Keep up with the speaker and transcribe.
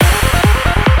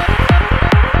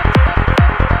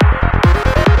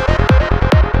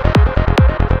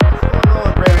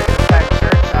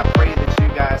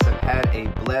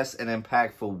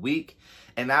impactful week.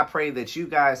 And I pray that you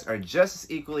guys are just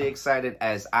as equally excited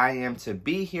as I am to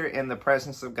be here in the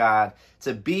presence of God,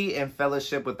 to be in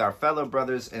fellowship with our fellow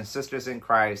brothers and sisters in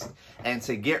Christ, and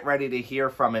to get ready to hear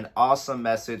from an awesome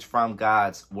message from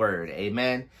God's word.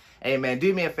 Amen. Amen.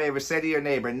 Do me a favor. Say to your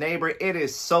neighbor, neighbor, it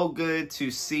is so good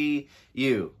to see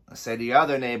you. Say to your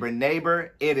other neighbor,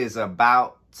 neighbor, it is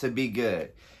about to be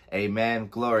good. Amen.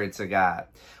 Glory to God.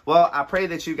 Well, I pray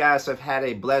that you guys have had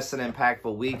a blessed and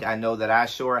impactful week. I know that I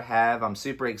sure have. I'm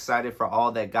super excited for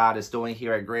all that God is doing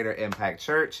here at Greater Impact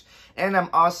Church. And I'm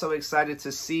also excited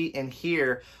to see and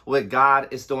hear what God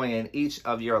is doing in each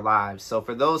of your lives. So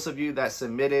for those of you that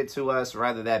submitted to us,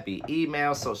 whether that be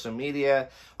email, social media,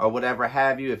 or whatever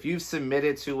have you, if you've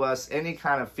submitted to us any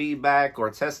kind of feedback or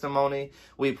testimony,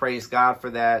 we praise God for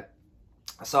that.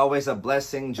 It's always a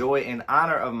blessing, joy, and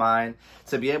honor of mine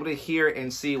to be able to hear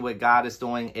and see what God is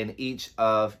doing in each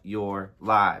of your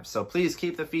lives. So please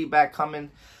keep the feedback coming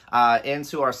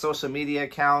into our social media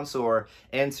accounts or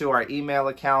into our email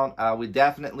account. We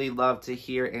definitely love to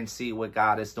hear and see what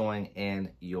God is doing in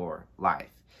your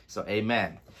life. So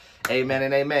amen. Amen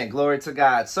and amen. Glory to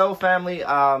God. So family,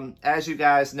 as you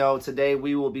guys know, today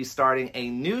we will be starting a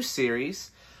new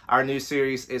series. Our new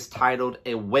series is titled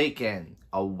Awaken.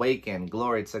 Awaken.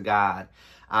 Glory to God.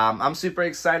 I'm super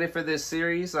excited for this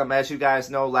series. As you guys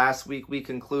know, last week we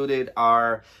concluded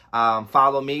our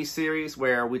Follow Me series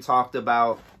where we talked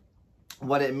about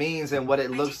what it means and what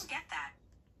it looks. Get that.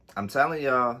 I'm telling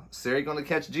y'all, Siri gonna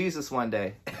catch Jesus one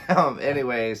day.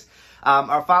 Anyways,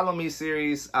 our Follow Me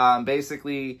series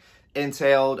basically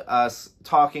entailed us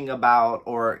talking about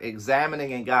or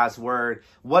examining in God's word,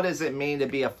 what does it mean to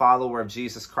be a follower of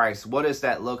Jesus Christ? What does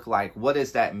that look like? What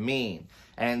does that mean?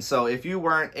 And so if you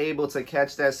weren't able to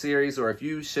catch that series, or if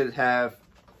you should have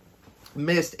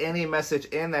missed any message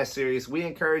in that series, we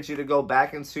encourage you to go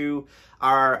back into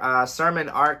our sermon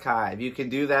archive. You can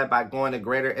do that by going to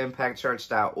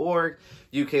greaterimpactchurch.org.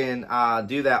 You can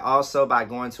do that also by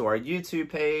going to our YouTube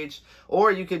page,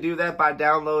 or you can do that by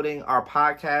downloading our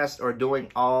podcast or doing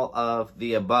all of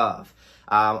the above.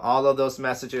 All of those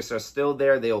messages are still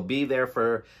there. They'll be there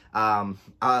for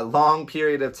a long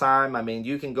period of time. I mean,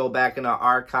 you can go back in our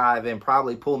archive and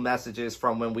probably pull messages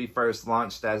from when we first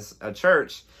launched as a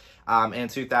church in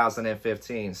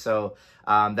 2015. So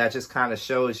that just kind of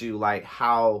shows you like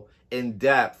how in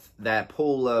depth that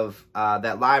pool of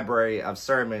that library of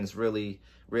sermons really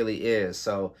is.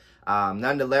 So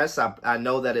nonetheless, I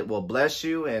know that it will bless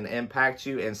you and impact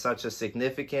you in such a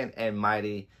significant and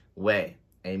mighty way.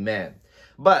 Amen.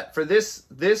 But for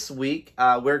this week,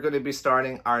 we're going to be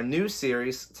starting our new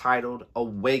series titled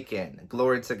Awaken.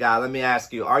 Glory to God. Let me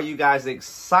ask you, are you guys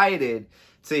excited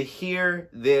to hear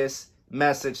this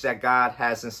message that God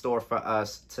has in store for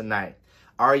us tonight?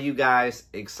 Are you guys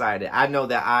excited? I know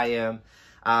that I am.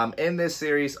 In this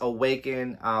series,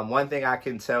 Awaken, one thing I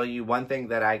can tell you, one thing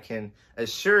that I can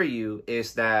assure you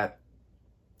is that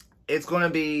it's going to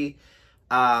be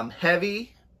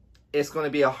heavy. It's going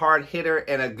to be a hard hitter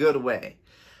in a good way.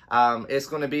 It's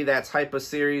going to be that type of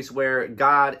series where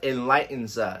God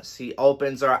enlightens us. He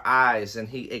opens our eyes and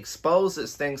he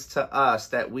exposes things to us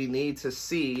that we need to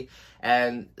see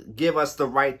and give us the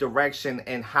right direction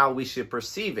and how we should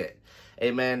perceive it.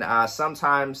 Amen.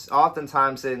 Oftentimes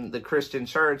in the Christian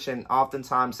church and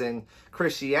oftentimes in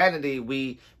Christianity,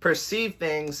 we perceive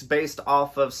things based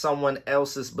off of someone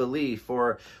else's belief,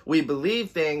 or we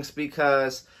believe things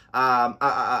because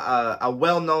a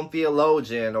well-known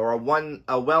theologian or a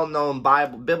well-known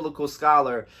biblical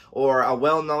scholar or a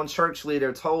well-known church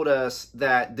leader told us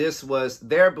that this was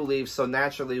their belief. So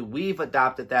naturally, we've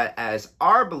adopted that as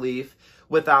our belief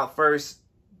without first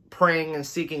praying and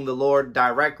seeking the Lord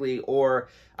directly, or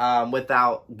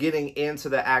without getting into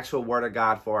the actual Word of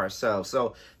God for ourselves.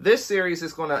 So this series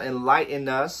is going to enlighten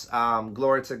us.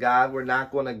 Glory to God. We're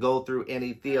not going to go through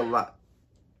any theological.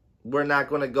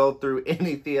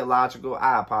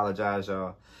 I apologize,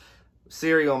 y'all.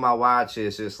 Siri on my watch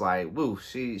is just like, woo,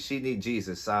 she need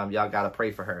Jesus. Y'all got to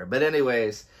pray for her. But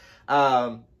anyways,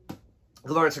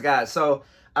 glory to God. So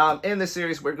in this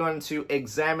series, we're going to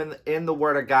examine in the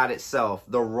Word of God itself,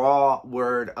 the raw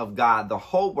Word of God, the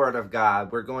whole Word of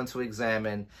God. We're going to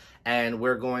examine, and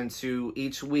we're going to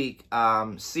each week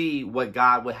see what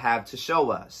God would have to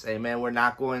show us. Amen. We're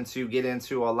not going to get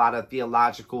into a lot of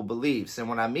theological beliefs. And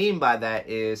what I mean by that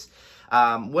is,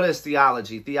 what is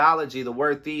theology? Theology, the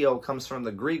word theo comes from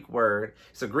the Greek word.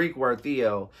 It's a Greek word,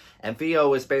 theo. And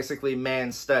theo is basically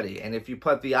man's study. And if you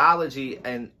put theology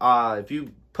and if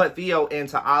you put theo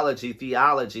into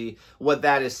theology, what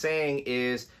that is saying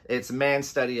is it's man's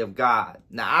study of God.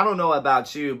 Now, I don't know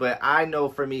about you, but I know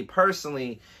for me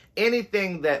personally,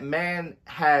 anything that man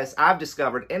has, I've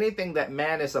discovered, anything that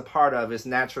man is a part of is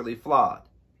naturally flawed.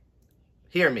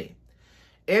 Hear me.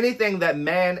 Anything that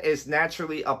man is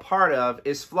naturally a part of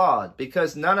is flawed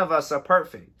because none of us are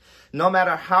perfect. No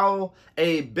matter how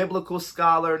a biblical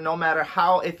scholar, no matter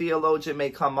how a theologian may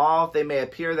come off, they may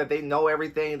appear that they know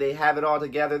everything, they have it all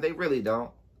together. They really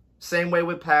don't. Same way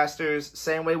with pastors,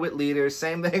 same way with leaders,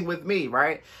 same thing with me,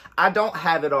 right? I don't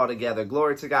have it all together.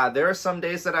 Glory to God. There are some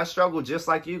days that I struggle just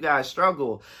like you guys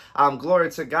struggle.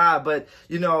 Glory to God. But,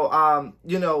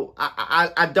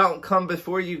 I don't come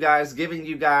before you guys giving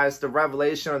you guys the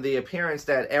revelation or the appearance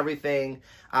that everything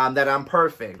that I'm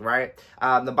perfect, right?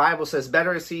 The Bible says,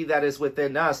 better is he that is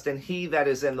within us than he that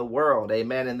is in the world.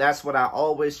 Amen. And that's what I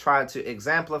always try to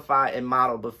exemplify and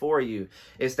model before you,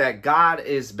 is that God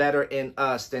is better in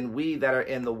us than we that are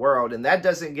in the world. And that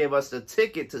doesn't give us the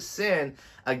ticket to sin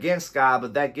against God,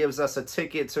 but that gives us a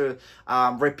ticket to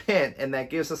repent, and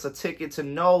that gives us a ticket to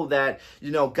know that,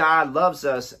 God loves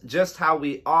us just how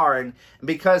we are. And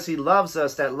because he loves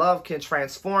us, that love can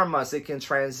transform us. It can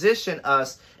transition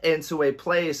us into a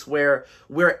place where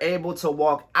we're able to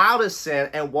walk out of sin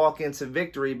and walk into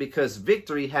victory, because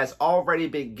victory has already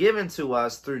been given to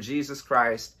us through Jesus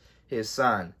Christ, his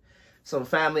son. So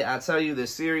family, I tell you,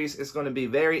 this series is going to be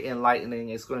very enlightening.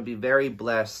 It's going to be very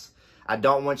blessed. I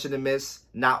don't want you to miss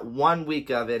not 1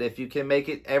 week of it. If you can make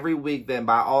it every week, then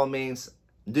by all means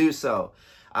do so.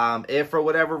 If for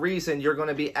whatever reason you're going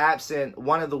to be absent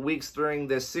one of the weeks during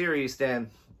this series, then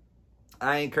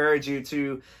I encourage you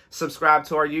to subscribe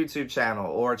to our YouTube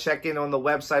channel, or check in on the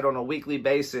website on a weekly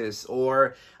basis,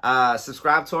 or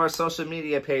subscribe to our social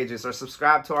media pages, or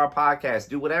subscribe to our podcast.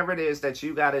 Do whatever it is that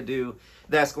you got to do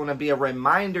that's going to be a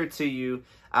reminder to you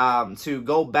to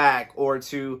go back or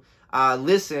to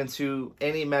listen to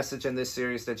any message in this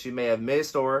series that you may have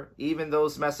missed, or even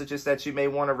those messages that you may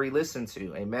want to re-listen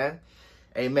to. Amen.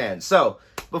 Amen. So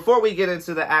before we get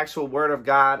into the actual word of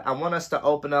God, I want us to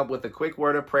open up with a quick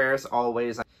word of prayer as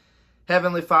always.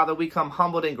 Heavenly Father, we come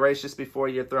humbled and gracious before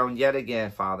your throne yet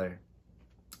again, Father.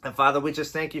 And Father, we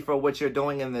just thank you for what you're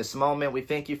doing in this moment. We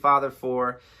thank you, Father,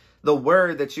 for the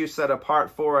word that you set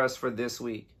apart for us for this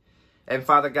week. And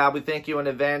Father God, we thank you in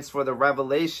advance for the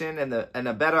revelation and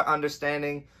a better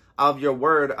understanding of your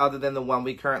word other than the one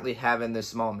we currently have in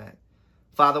this moment.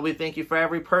 Father, we thank you for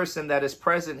every person that is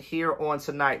present here on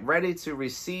tonight, ready to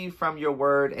receive from your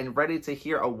word and ready to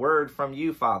hear a word from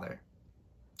you, Father.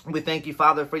 We thank you,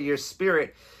 Father, for your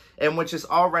spirit, and which is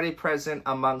already present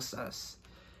amongst us.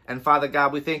 And Father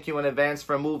God, we thank you in advance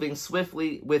for moving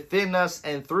swiftly within us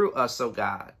and through us, oh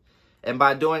God. And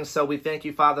by doing so, we thank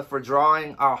you, Father, for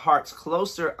drawing our hearts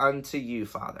closer unto you,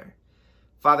 Father.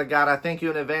 Father God, I thank you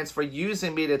in advance for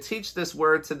using me to teach this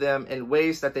word to them in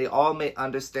ways that they all may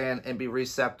understand and be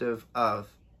receptive of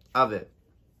it.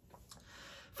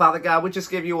 Father God, we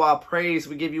just give you all praise.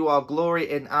 We give you all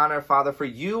glory and honor, Father, for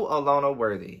you alone are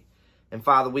worthy. And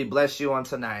Father, we bless you on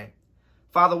tonight.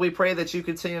 Father, we pray that you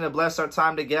continue to bless our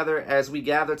time together as we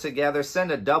gather together.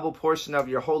 Send a double portion of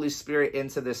your Holy Spirit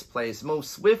into this place. Move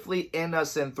swiftly in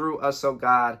us and through us, oh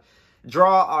God.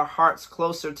 Draw our hearts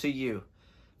closer to you.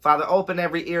 Father, open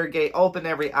every ear gate, open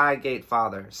every eye gate,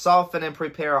 Father. Soften and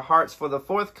prepare our hearts for the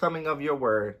forthcoming of your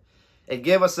word. And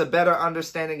give us a better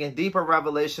understanding and deeper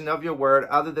revelation of your word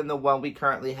other than the one we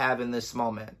currently have in this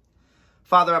moment.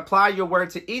 Father, apply your word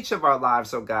to each of our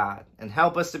lives, oh God, and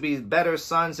help us to be better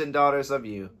sons and daughters of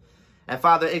you. And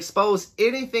Father, expose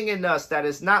anything in us that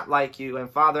is not like you. And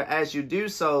Father, as you do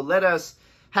so, let us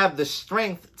have the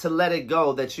strength to let it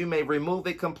go, that you may remove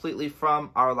it completely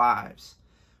from our lives.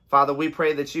 Father, we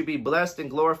pray that you be blessed and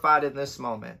glorified in this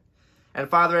moment. And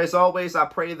Father, as always, I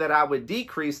pray that I would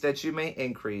decrease, that you may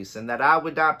increase, and that I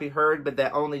would not be heard, but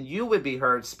that only you would be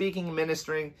heard, speaking,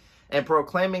 ministering, and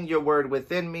proclaiming your word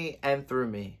within me and through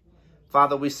me.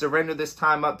 Father, we surrender this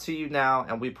time up to you now,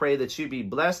 and we pray that you be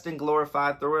blessed and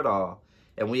glorified through it all.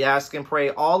 And we ask and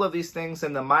pray all of these things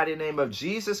in the mighty name of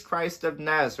Jesus Christ of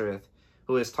Nazareth,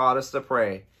 who has taught us to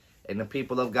pray. And the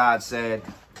people of God said,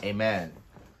 amen.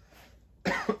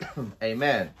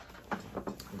 Amen.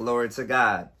 Glory to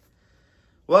God.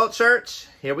 Well, church,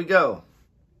 here we go.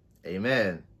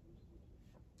 Amen.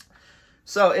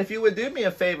 So if you would do me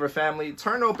a favor, family,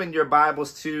 turn open your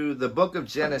Bibles to the book of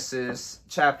Genesis,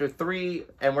 chapter 3,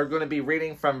 and we're going to be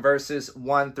reading from verses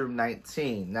 1 through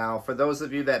 19. Now, for those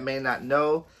of you that may not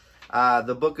know,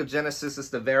 the book of Genesis is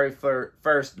the very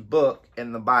first book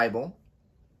in the Bible.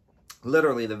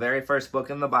 Literally, the very first book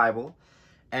in the Bible.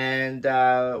 And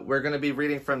we're going to be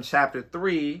reading from chapter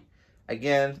 3,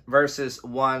 again, verses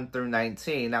 1 through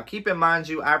 19. Now, keep in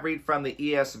mind, I read from the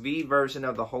ESV version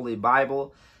of the Holy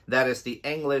Bible. That is the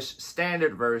English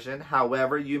Standard Version.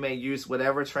 However, you may use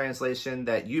whatever translation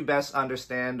that you best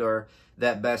understand or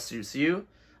that best suits you.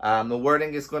 The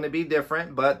wording is going to be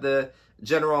different, but the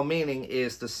general meaning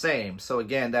is the same. So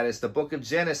again, that is the book of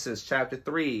Genesis, chapter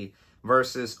 3,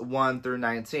 verses 1 through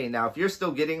 19. Now, if you're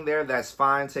still getting there, that's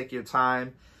fine. Take your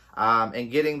time in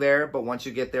getting there. But once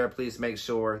you get there, please make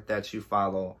sure that you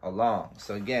follow along.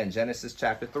 So again, Genesis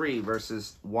chapter 3,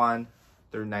 verses 1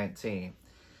 through 19.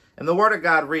 And the word of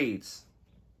God reads,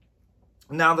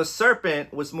 "Now the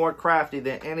serpent was more crafty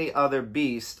than any other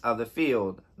beast of the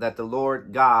field that the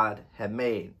Lord God had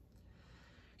made.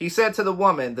 He said to the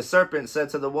woman," the serpent said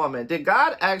to the woman, "Did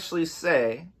God actually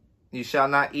say, 'You shall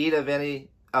not eat of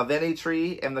any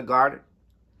tree in the garden?'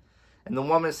 And the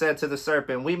woman said to the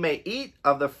serpent, 'We may eat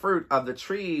of the fruit of the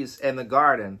trees in the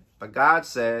garden, but God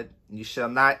said, 'You shall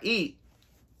not eat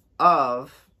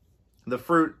of the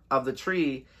fruit of the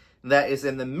tree that is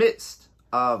in the midst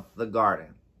of the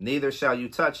garden, neither shall you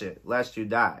touch it, lest you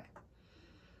die.'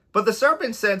 But the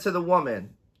serpent said to the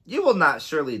woman, 'You will not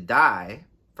surely die,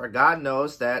 for God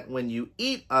knows that when you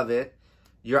eat of it,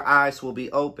 your eyes will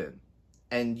be open,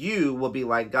 and you will be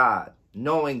like God,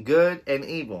 knowing good and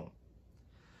evil.'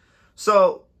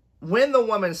 So when the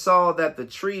woman saw that the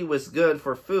tree was good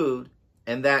for food,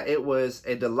 and that it was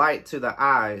a delight to the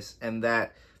eyes, and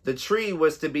that the tree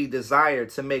was to be desired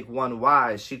to make one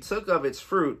wise, she took of its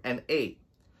fruit and ate.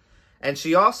 And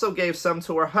she also gave some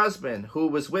to her husband who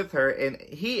was with her, and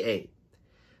he ate.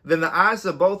 Then the eyes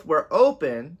of both were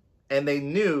open, and they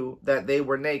knew that they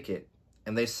were naked.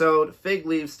 And they sewed fig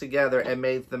leaves together and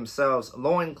made themselves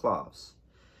loincloths.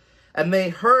 And they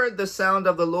heard the sound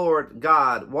of the Lord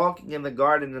God walking in the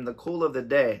garden in the cool of the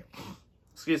day.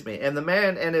 And the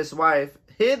man and his wife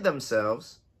hid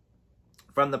themselves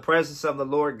from the presence of the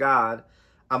Lord God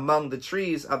among the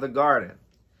trees of the garden.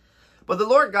 But the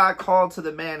Lord God called to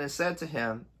the man and said to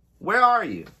him, 'Where are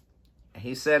you?' And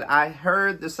he said, 'I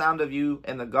heard the sound of you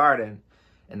in the garden,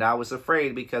 and I was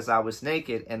afraid because I was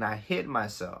naked, and I hid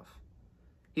myself.'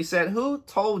 He said, 'Who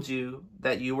told you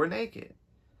that you were naked?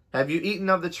 Have you eaten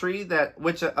of the tree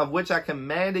of which I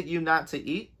commanded you not to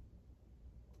eat?'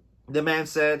 The man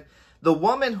said, 'The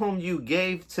woman whom you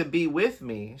gave to be with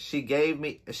me, she gave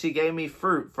me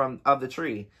fruit of the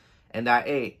tree, and I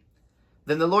ate.'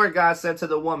 Then the Lord God said to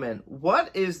the woman, 'What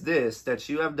is this that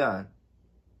you have done?'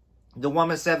 The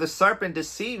woman said, 'The serpent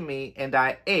deceived me, and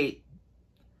I ate.'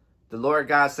 The Lord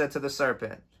God said to the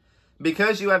serpent,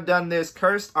 'Because you have done this,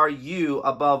 cursed are you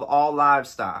above all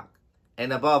livestock,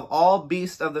 and above all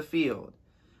beasts of the field.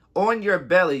 On your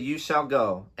belly you shall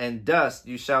go, and dust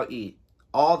you shall eat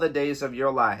all the days of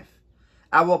your life.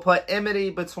 I will put enmity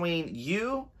between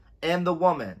you and the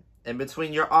woman, and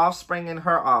between your offspring and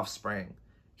her offspring.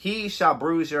 He shall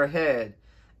bruise your head,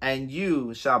 and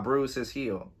you shall bruise his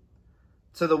heel.'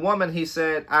 To the woman he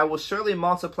said, 'I will surely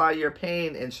multiply your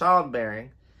pain in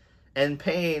childbearing. In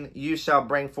pain you shall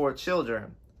bring forth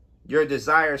children. Your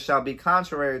desire shall be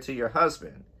contrary to your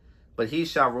husband, but he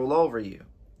shall rule over you.'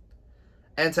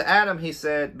 And to Adam he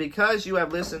said, 'Because you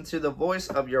have listened to the voice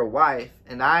of your wife,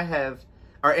 and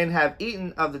have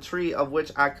eaten of the tree of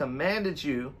which I commanded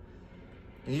you,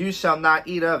 you shall not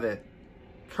eat of it.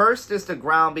 Cursed is the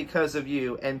ground because of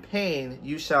you, and pain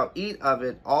you shall eat of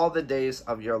it all the days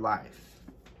of your life.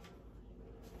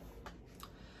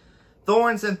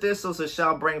 Thorns and thistles it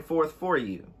shall bring forth for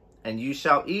you, and you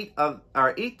shall eat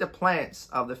the plants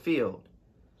of the field.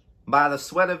 By the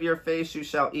sweat of your face you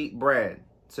shall eat bread,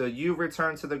 till you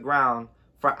return to the ground,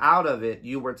 for out of it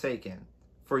you were taken.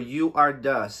 For you are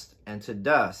dust, and to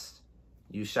dust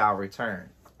you shall return."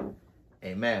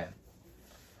 Amen.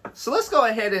 So let's go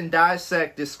ahead and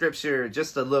dissect this scripture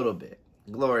just a little bit.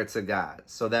 Glory to God.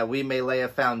 So that we may lay a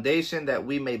foundation that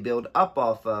we may build up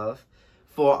off of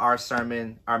for our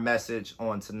sermon, our message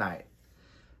on tonight.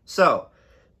 So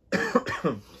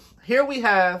here we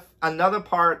have another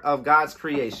part of God's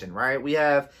creation, right? We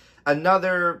have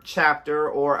another chapter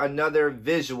or another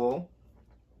visual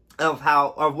of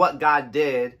what God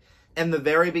did in the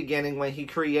very beginning when he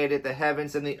created the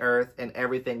heavens and the earth and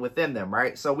everything within them,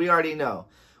 right? So we already know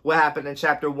what happened in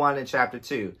chapter 1 and chapter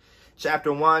 2.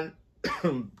 Chapter 1,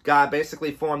 God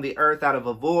basically formed the earth out of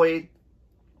a void,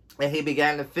 and he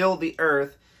began to fill the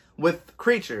earth with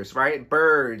creatures, right?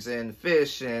 Birds and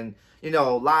fish and,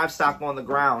 livestock on the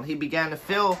ground. He began to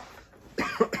fill,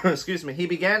 he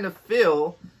began to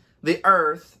fill the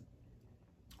earth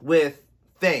with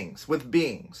things, with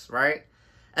beings, right?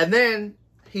 And then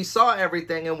he saw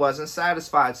everything and wasn't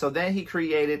satisfied. So then he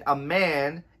created a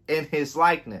man in his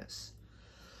likeness.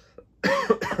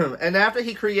 And after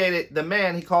he created the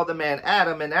man, he called the man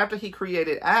Adam. And after he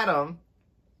created Adam,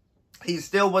 he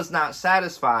still was not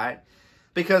satisfied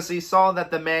because he saw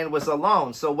that the man was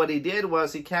alone. So what he did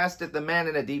was he casted the man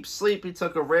in a deep sleep. He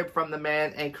took a rib from the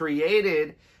man and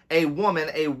created a woman,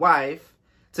 a wife,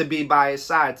 to be by his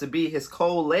side, to be his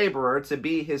co-laborer, to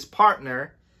be his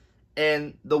partner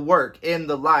in the work, in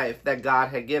the life that God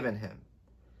had given him.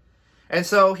 And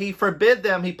so he forbid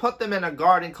them, he put them in a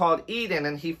garden called Eden,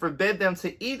 and he forbid them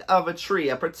to eat of a tree,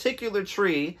 a particular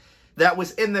tree that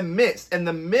was in the midst, in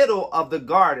the middle of the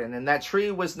garden. And that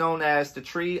tree was known as the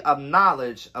tree of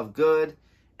knowledge of good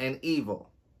and evil.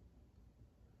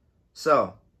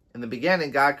 So, in the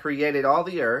beginning, God created all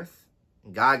the earth.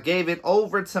 God gave it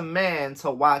over to man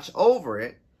to watch over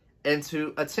it and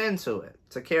to attend to it,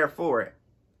 to care for it.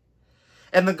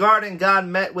 In the garden, God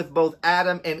met with both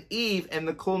Adam and Eve in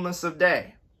the coolness of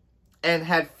day and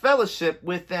had fellowship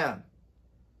with them.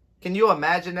 Can you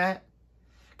imagine that?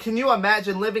 Can you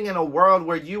imagine living in a world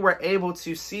where you were able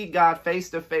to see God face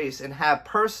to face and have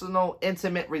personal,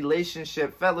 intimate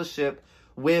relationship, fellowship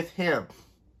with him?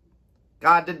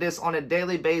 God did this on a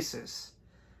daily basis.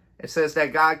 It says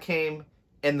that God came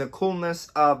in the coolness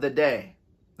of the day.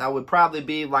 That would probably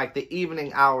be like the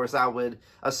evening hours, I would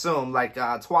assume, like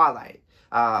twilight.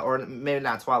 Or maybe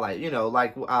not twilight,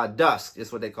 like dusk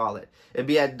is what they call it. It'd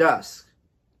be at dusk.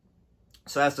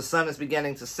 So as the sun is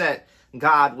beginning to set,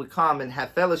 God would come and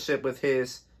have fellowship with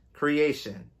his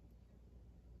creation.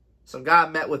 So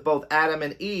God met with both Adam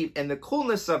and Eve in the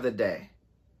coolness of the day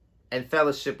and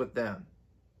fellowship with them.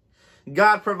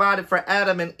 God provided for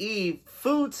Adam and Eve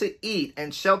food to eat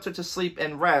and shelter to sleep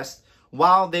and rest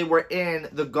while they were in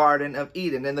the Garden of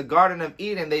Eden. In the Garden of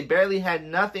Eden, they barely had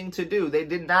nothing to do. They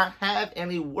did not have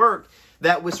any work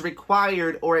that was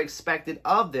required or expected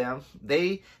of them.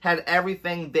 They had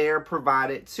everything there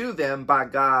provided to them by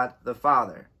God the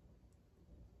Father.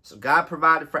 So God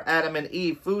provided for Adam and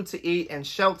Eve food to eat and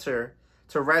shelter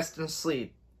to rest and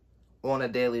sleep on a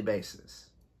daily basis.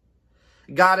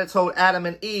 God had told Adam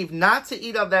and Eve not to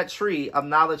eat of that tree of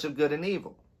knowledge of good and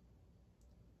evil.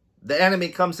 The enemy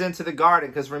comes into the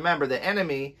garden because remember, the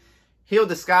enemy, he'll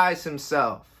disguise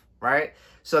himself, right?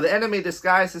 So the enemy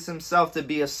disguises himself to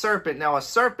be a serpent. Now, a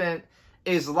serpent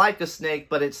is like a snake,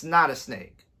 but it's not a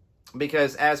snake.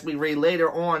 Because as we read later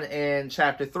on in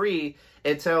chapter 3,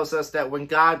 it tells us that when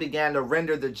God began to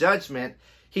render the judgment,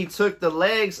 he took the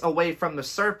legs away from the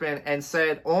serpent and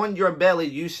said, on your belly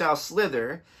you shall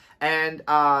slither, and,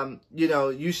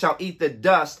 you shall eat the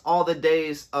dust all the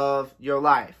days of your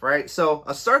life, right? So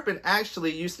a serpent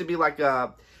actually used to be like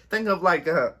think of like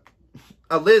a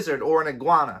lizard or an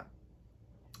iguana.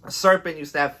 A serpent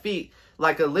used to have feet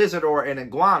like a lizard or an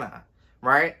iguana,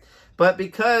 right? But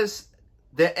because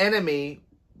the enemy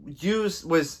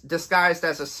was disguised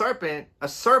as a serpent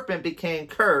became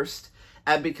cursed.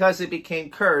 And because it became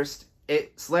cursed,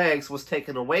 its legs was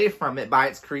taken away from it by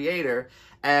its creator.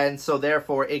 And so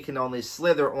therefore it can only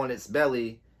slither on its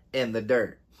belly in the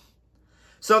dirt.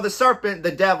 So the serpent,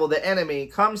 the devil, the enemy,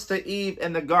 comes to Eve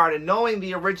in the garden, knowing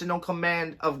the original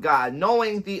command of God,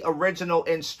 knowing the original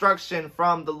instruction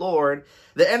from the Lord.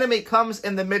 The enemy comes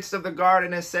in the midst of the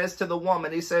garden and says to the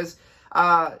woman, he says,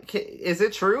 is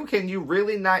it true? Can you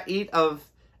really eat of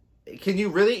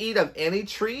any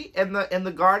tree in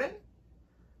the garden?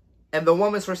 And the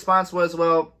woman's response was,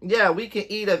 well, yeah, we can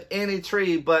eat of any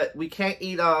tree, but we can't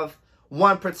eat of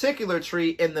one particular tree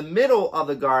in the middle of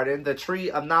the garden, the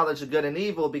tree of knowledge of good and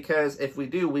evil, because if we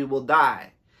do, we will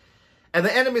die. And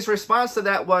the enemy's response to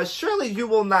that was, surely you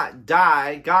will not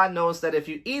die. God knows that if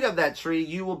you eat of that tree,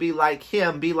 you will be like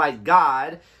him, be like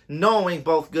God, knowing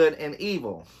both good and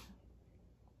evil.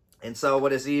 And so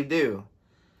what does Eve do?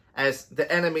 As the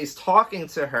enemy's talking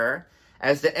to her,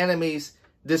 as the enemy's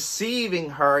deceiving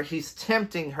her, he's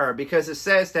tempting her, because it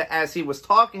says that as he was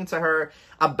talking to her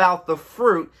about the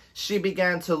fruit, she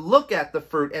began to look at the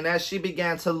fruit. And as she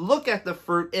began to look at the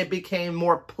fruit, it became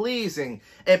more pleasing.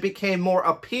 It became more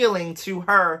appealing to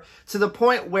her, to the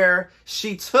point where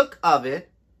she took of it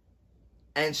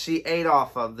and she ate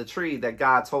off of the tree that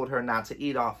God told her not to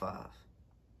eat off of.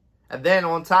 And then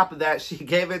on top of that, she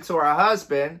gave it to her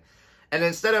husband. And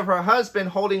instead of her husband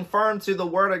holding firm to the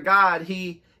word of God,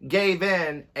 he gave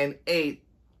in and ate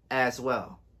as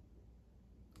well.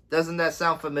 Doesn't that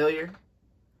sound familiar?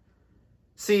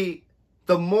 See,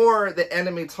 the more the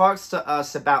enemy talks to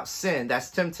us about sin,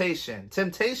 that's temptation.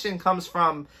 Temptation comes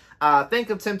from, think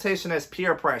of temptation as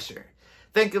peer pressure.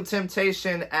 Think of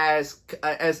temptation as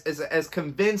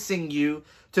convincing you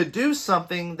to do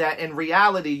something that in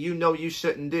reality you know you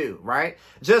shouldn't do, right?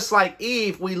 Just like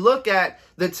Eve, we look at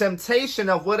the temptation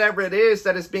of whatever it is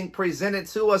that is being presented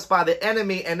to us by the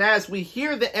enemy, and as we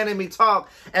hear the enemy talk,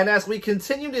 and as we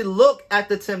continue to look at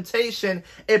the temptation,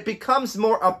 it becomes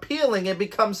more appealing, it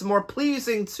becomes more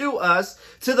pleasing to us,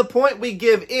 to the point we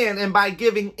give in, and by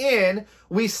giving in,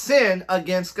 we sin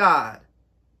against God.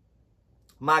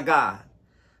 My God.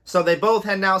 So they both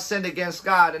had now sinned against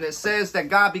God, and it says that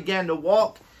God began to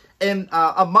walk in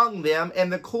among them in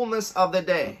the coolness of the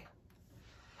day.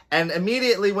 And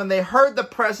immediately when they heard the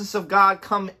presence of God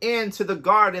come into the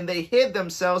garden, they hid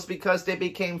themselves because they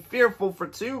became fearful for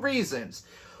two reasons.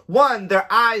 One, their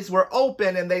eyes were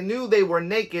open and they knew they were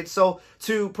naked. So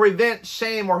to prevent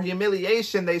shame or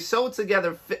humiliation, they sewed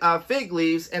together fig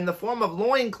leaves in the form of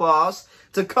loincloths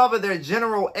to cover their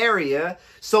general area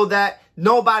so that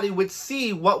nobody would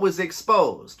see what was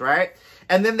exposed, right?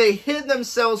 And then they hid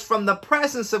themselves from the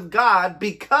presence of God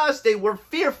because they were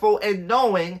fearful and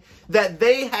knowing that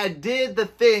they had did the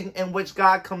thing in which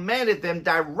God commanded them,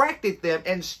 directed them,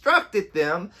 instructed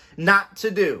them not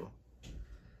to do.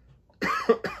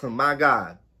 My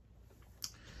God.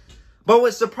 But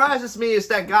what surprises me is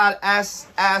that God asked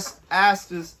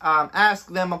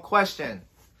them a question.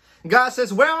 God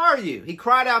says, "Where are you?" He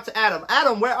cried out to Adam,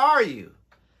 "Adam, where are you?"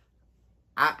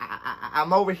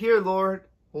 I'm over here, Lord.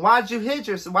 Why'd you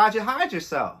hide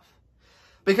yourself?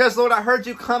 Because, Lord, I heard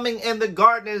you coming in the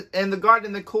garden in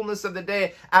the coolness of the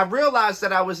day. I realized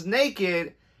that I was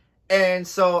naked, and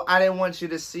so I didn't want you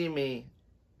to see me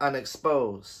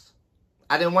unexposed.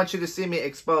 I didn't want you to see me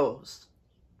exposed.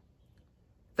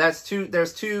 There's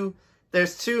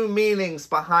two meanings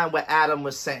behind what Adam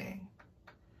was saying.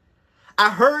 I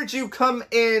heard you come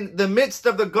in the midst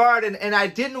of the garden, and I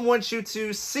didn't want you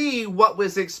to see what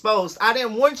was exposed. I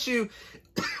didn't want you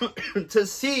to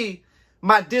see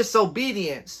my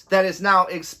disobedience that is now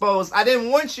exposed. I didn't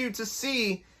want you to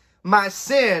see my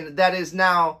sin that is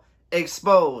now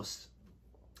exposed.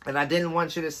 And I didn't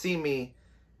want you to see me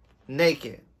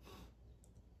naked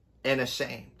and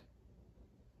ashamed.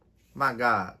 My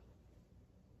God.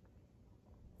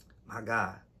 My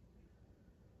God.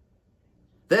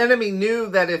 The enemy knew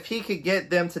that if he could get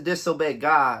them to disobey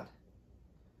God,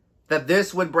 that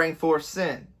this would bring forth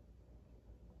sin.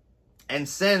 And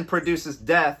sin produces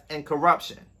death and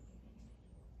corruption.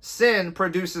 Sin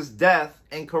produces death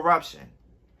and corruption.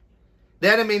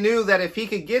 The enemy knew that if he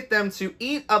could get them to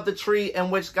eat of the tree in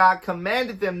which God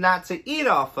commanded them not to eat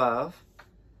off of,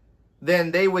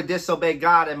 then they would disobey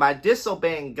God. And by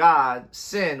disobeying God,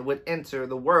 sin would enter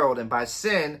the world. And by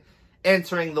sin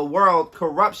entering the world,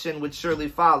 corruption would surely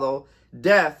follow.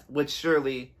 Death would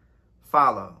surely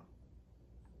follow.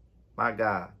 My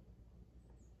God.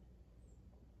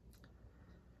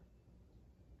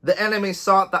 The enemy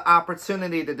sought the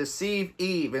opportunity to deceive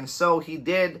Eve, and so he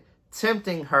did,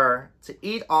 tempting her to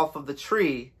eat off of the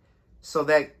tree so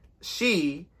that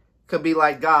she could be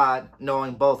like God,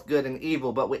 knowing both good and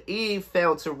evil. But what Eve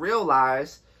failed to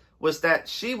realize was that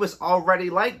she was already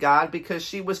like God because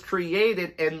she was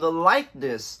created in the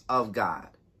likeness of God.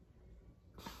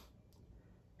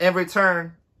 In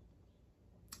return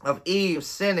of Eve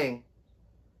sinning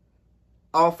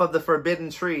off of the forbidden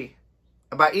tree,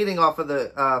 by eating off of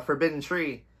the forbidden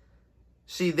tree,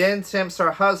 she then tempts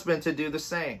her husband to do the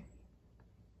same.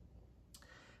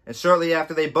 And shortly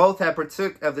after they both had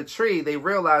partook of the tree, they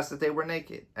realized that they were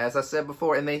naked, as I said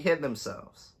before, and they hid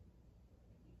themselves.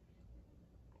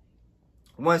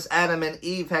 Once Adam and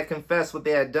Eve had confessed what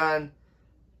they had done,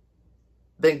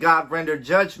 then God rendered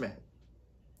judgment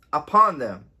upon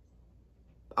them,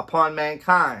 upon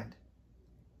mankind,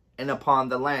 and upon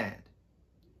the land.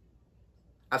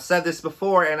 I've said this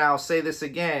before, and I'll say this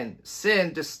again.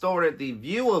 Sin distorted the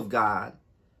view of God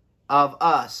of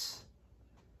us.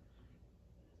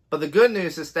 But the good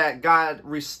news is that God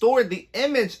restored the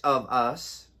image of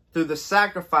us through the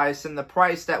sacrifice and the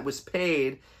price that was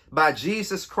paid by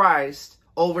Jesus Christ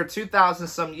over 2,000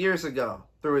 some years ago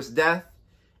through his death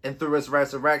and through his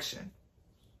resurrection.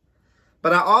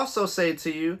 But I also say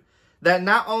to you that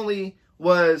not only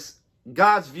was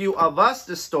God's view of us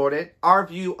distorted, our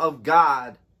view of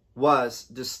God was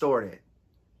distorted.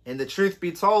 And the truth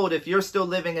be told, if you're still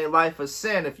living a life of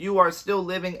sin, if you are still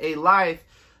living a life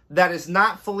that is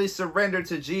not fully surrendered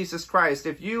to Jesus Christ,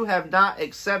 if you have not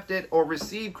accepted or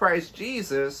received Christ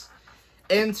Jesus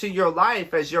into your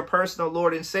life as your personal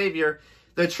Lord and Savior,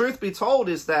 the truth be told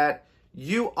is that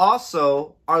you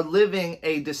also are living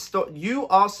you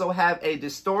also have a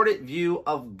distorted view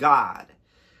of God.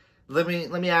 Let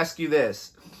me ask you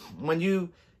this. When you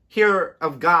hear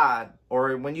of God,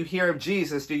 or when you hear of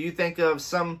Jesus, do you think of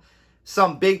some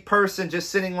some big person just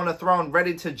sitting on a throne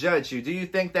ready to judge you? Do you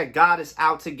think that God is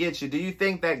out to get you? Do you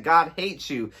think that God hates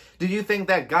you? Do you think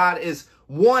that God is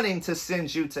wanting to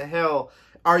send you to hell?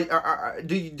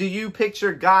 Do you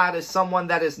picture God as someone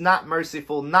that is not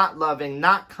merciful, not loving,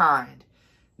 not kind?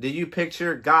 Do you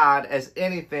picture God as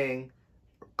anything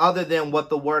other than what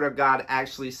the Word of God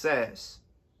actually says?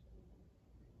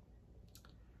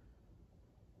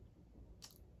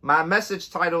 My message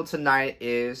title tonight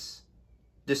is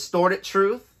Distorted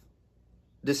Truth,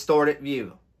 Distorted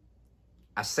View.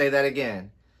 I say that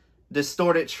again.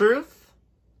 Distorted truth,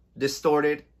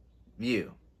 distorted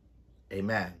view.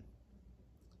 Amen.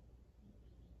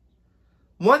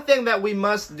 One thing that we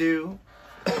must do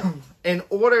in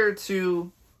order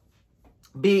to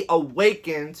be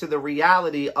awakened to the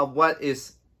reality of what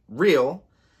is real,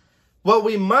 what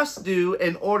we must do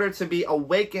in order to be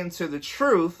awakened to the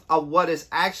truth of what is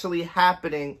actually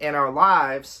happening in our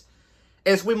lives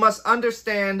is we must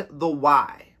understand the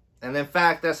why. And in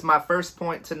fact, that's my first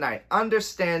point tonight,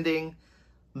 understanding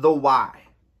the why.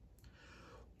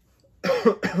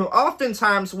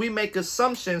 Oftentimes, we make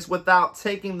assumptions without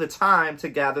taking the time to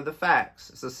gather the facts.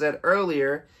 As I said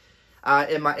earlier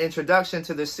in my introduction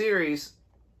to the series,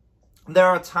 there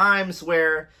are times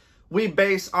where we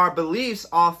base our beliefs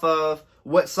off of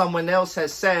what someone else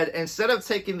has said instead of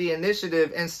taking the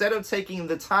initiative, instead of taking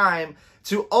the time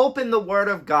to open the Word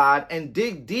of God and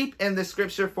dig deep in the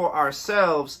Scripture for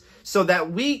ourselves so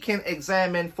that we can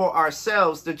examine for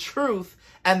ourselves the truth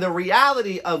and the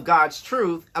reality of God's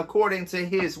truth according to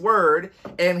His Word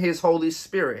and His Holy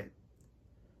Spirit.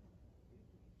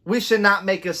 We should not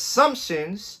make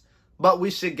assumptions, but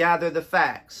we should gather the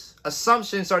facts.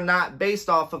 Assumptions are not based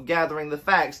off of gathering the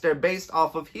facts. They're based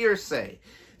off of hearsay.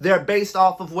 They're based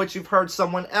off of what you've heard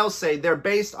someone else say. They're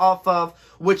based off of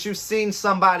what you've seen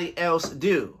somebody else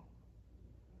do.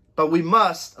 But we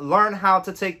must learn how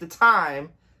to take the time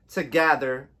to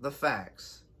gather the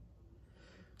facts.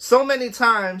 So many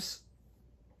times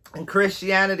in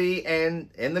Christianity and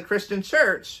in the Christian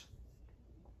church,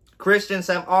 Christians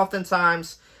have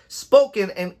oftentimes spoken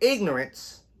in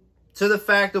ignorance to the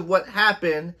fact of what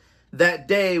happened that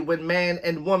day when man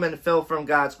and woman fell from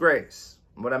God's grace.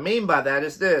 What I mean by that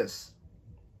is this.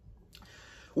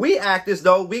 We act as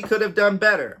though we could have done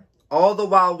better, all the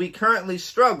while we currently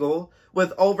struggle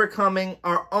with overcoming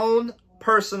our own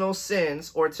personal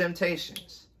sins or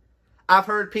temptations. I've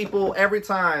heard people every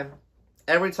time,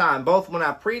 both when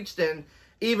I preached and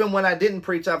even when I didn't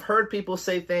preach, I've heard people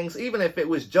say things, even if it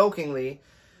was jokingly,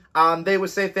 they would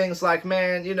say things like,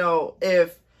 man, you know,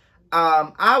 if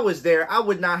I was there, I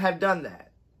would not have done that.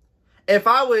 If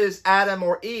I was Adam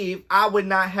or Eve, I would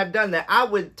not have done that. I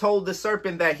would have told the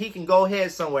serpent that he can go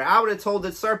ahead somewhere. I would have told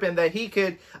the serpent that he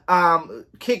could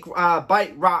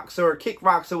bite rocks or kick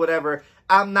rocks or whatever.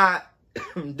 I'm not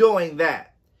doing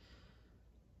that.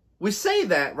 We say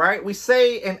that, right? We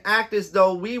say and act as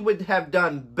though we would have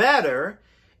done better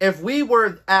if we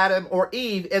were Adam or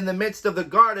Eve in the midst of the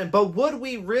garden. But would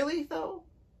we really, though?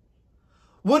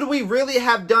 Would we really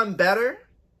have done better?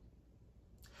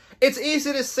 It's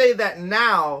easy to say that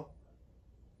now,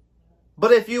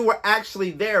 but if you were actually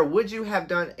there, would you have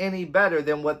done any better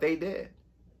than what they did?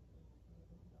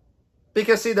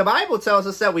 Because, see, the Bible tells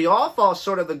us that we all fall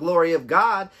short of the glory of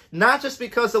God, not just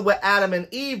because of what Adam and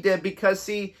Eve did, because,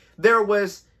 see, there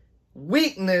was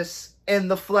weakness in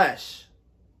the flesh.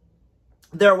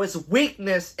 There was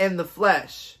weakness in the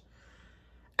flesh.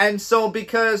 And so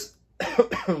because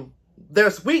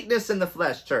there's weakness in the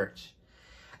flesh, church,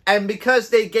 and because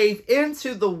they gave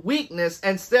into the weakness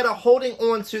instead of holding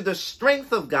on to the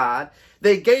strength of God,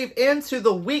 they gave into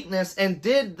the weakness and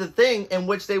did the thing in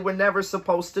which they were never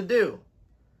supposed to do.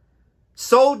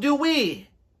 So do we,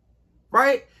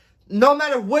 right? No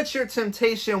matter what your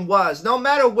temptation was, no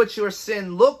matter what your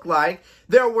sin looked like,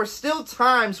 there were still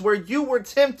times where you were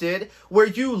tempted, where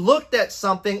you looked at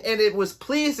something and it was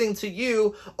pleasing to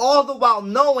you, all the while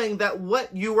knowing that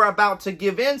what you were about to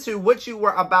give into, what you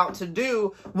were about to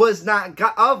do was not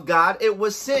of God, it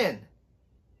was sin.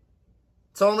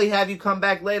 To only have you come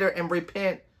back later and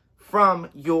repent from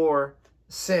your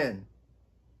sin.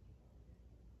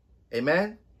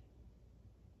 Amen?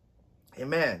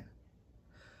 Amen.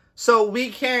 So we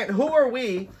can't, who are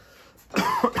we,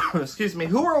 excuse me,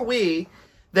 who are we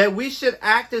that we should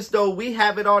act as though we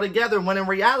have it all together when in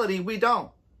reality we don't?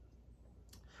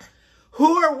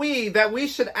 Who are we that we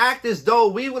should act as though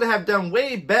we would have done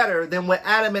way better than what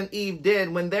Adam and Eve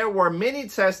did when there were many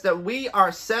tests that we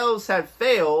ourselves had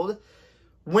failed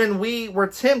when we were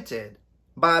tempted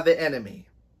by the enemy?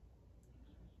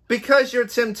 Because your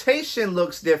temptation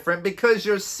looks different, because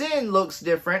your sin looks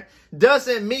different,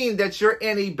 doesn't mean that you're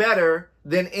any better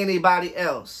than anybody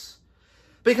else.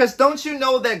 Because don't you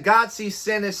know that God sees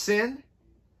sin as sin?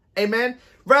 Amen.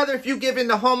 Rather, if you give in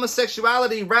to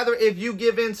homosexuality, rather if you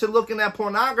give in to looking at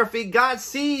pornography, God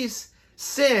sees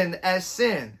sin as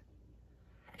sin.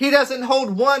 He doesn't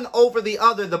hold one over the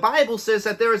other. The Bible says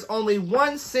that there is only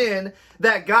one sin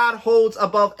that God holds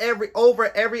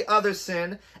over every other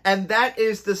sin, and that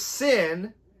is the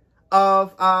sin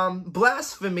of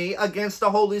blasphemy against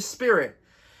the Holy Spirit.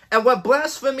 And what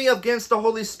blasphemy against the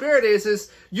Holy Spirit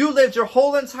is you lived your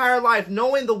whole entire life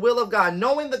knowing the will of God,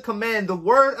 knowing the command, the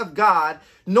word of God,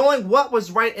 knowing what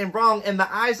was right and wrong in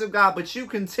the eyes of God, but you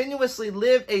continuously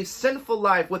live a sinful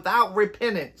life without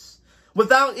repentance,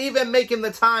 without even making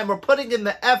the time or putting in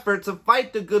the effort to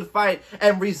fight the good fight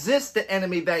and resist the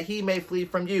enemy that he may flee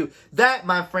from you. That,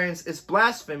 my friends, is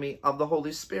blasphemy of the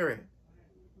Holy Spirit.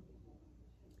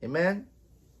 Amen.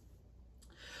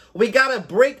 We got to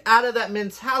break out of that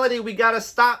mentality. We got to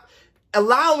stop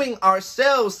allowing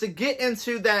ourselves to get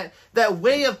into that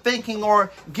way of thinking,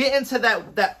 or get into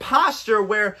that posture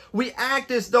where we act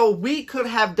as though we could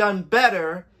have done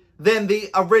better than the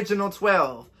original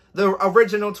 12. The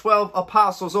original 12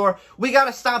 apostles. Or we got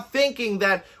to stop thinking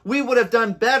that we would have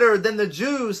done better than the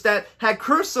Jews that had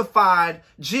crucified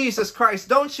Jesus Christ.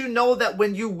 Don't you know that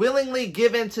when you willingly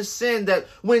give into sin, that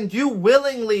when you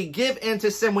willingly give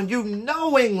into sin, when you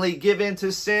knowingly give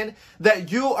into sin,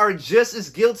 that you are just as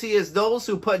guilty as those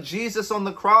who put Jesus on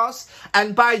the cross?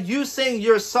 And by you saying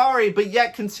you're sorry, but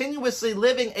yet continuously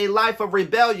living a life of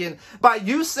rebellion, by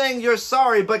you saying you're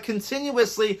sorry, but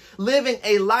continuously living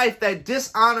a life that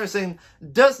dishonors and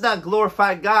does not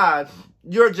glorify God,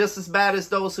 you're just as bad as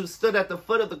those who stood at the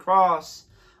foot of the cross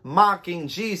mocking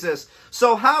Jesus.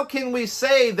 So how can we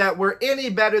say that we're any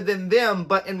better than them,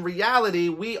 but in reality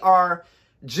we are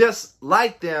just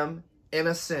like them in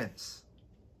a sense?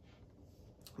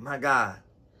 My God.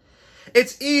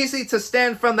 It's easy to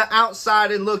stand from the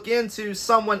outside and look into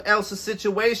someone else's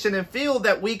situation and feel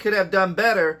that we could have done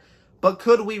better, but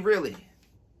could we really?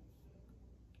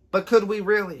 But could we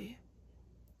really?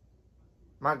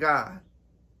 My God.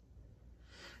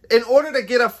 In order to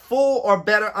get a full or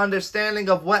better understanding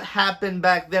of what happened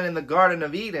back then in the Garden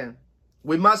of Eden,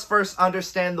 we must first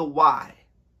understand the why.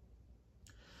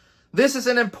 This is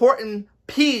an important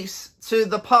piece to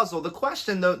the puzzle. The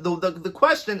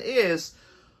question is,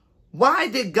 why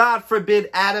did God forbid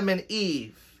Adam and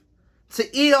Eve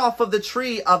to eat off of the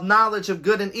tree of knowledge of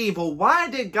good and evil? Why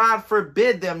did God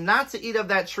forbid them not to eat of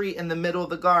that tree in the middle of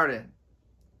the garden?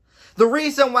 The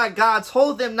reason why God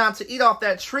told them not to eat off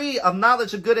that tree of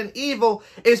knowledge of good and evil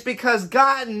is because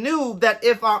God knew that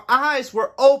if our eyes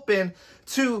were open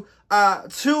to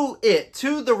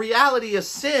the reality of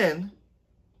sin,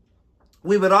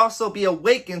 we would also be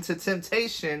awakened to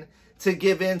temptation to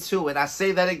give in to it. I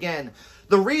say that again.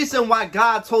 The reason why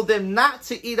God told them not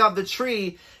to eat of the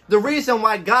tree, the reason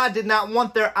why God did not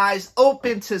want their eyes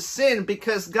open to sin,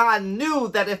 because God knew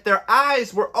that if their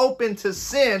eyes were open to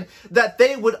sin, that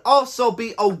they would also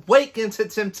be awakened to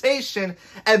temptation.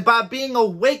 And by being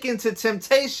awakened to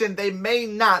temptation,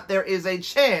 there is a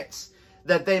chance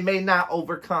that they may not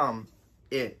overcome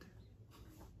it,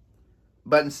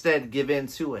 but instead give in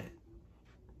to it.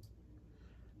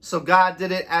 So God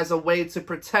did it as a way to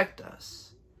protect us.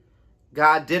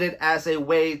 God did it as a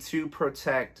way to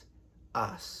protect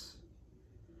us.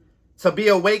 To be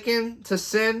awakened to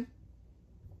sin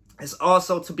is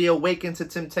also to be awakened to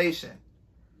temptation.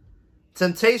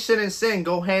 Temptation and sin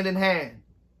go hand in hand.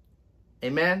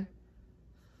 Amen?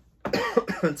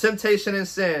 Temptation and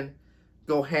sin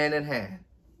go hand in hand.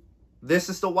 This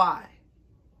is the why.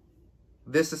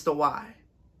 This is the why.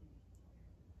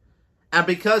 And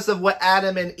because of what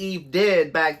Adam and Eve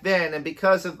did back then, and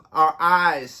because of our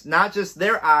eyes, not just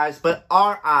their eyes, but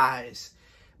our eyes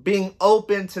being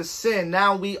open to sin,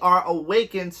 now we are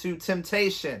awakened to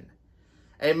temptation.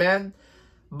 Amen.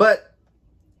 But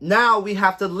now we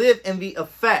have to live in the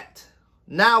effect.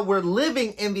 Now we're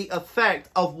living in the effect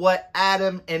of what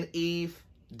Adam and Eve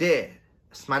did.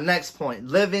 That's my next point.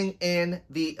 Living in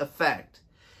the effect.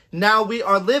 Now we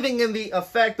are living in the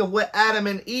effect of what Adam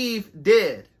and Eve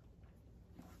did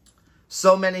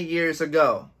so many years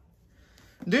ago.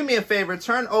 Do me a favor,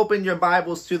 open your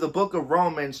Bibles to the book of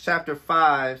Romans, chapter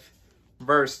 5,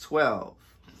 verse 12.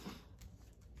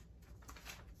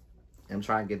 I'm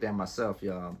trying to get there myself,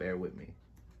 y'all. Bear with me.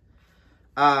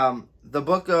 The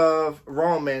book of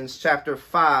Romans, chapter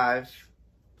 5,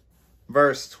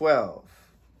 verse 12.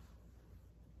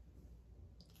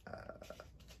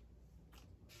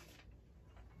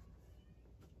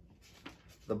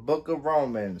 the book of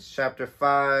Romans, chapter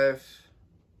 5,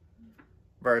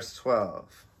 verse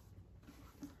 12.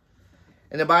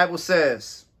 And the Bible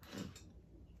says,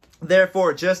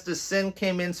 therefore, just as sin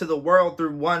came into the world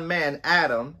through one man,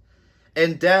 Adam,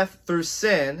 and death through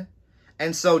sin,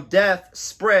 and so death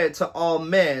spread to all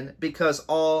men because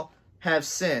all have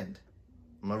sinned.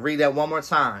 I'm going to read that one more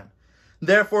time.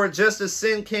 Therefore, just as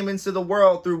sin came into the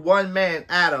world through one man,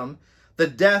 Adam,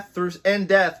 death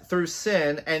through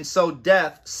sin, and so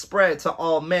death spread to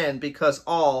all men because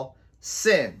all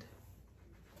sinned.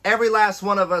 Every last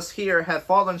one of us here have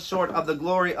fallen short of the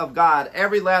glory of God.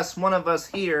 Every last one of us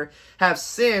here have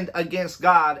sinned against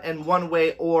God in one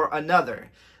way or another.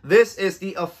 This is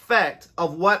the effect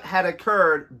of what had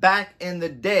occurred back in the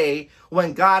day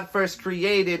when God first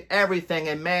created everything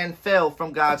and man fell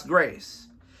from God's grace.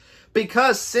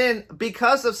 Because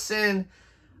of sin,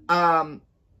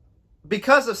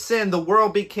 the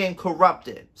world became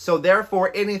corrupted. So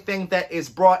therefore, anything that is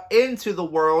brought into the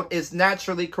world is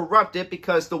naturally corrupted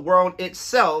because the world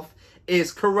itself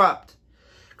is corrupt.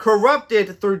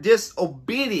 Corrupted through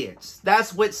disobedience.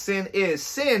 That's what sin is.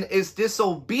 Sin is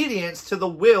disobedience to the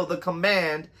will, the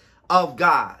command of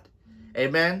God.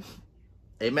 Amen.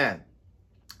 Amen.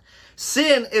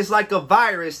 Sin is like a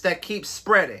virus that keeps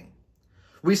spreading.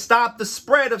 We stop the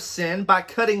spread of sin by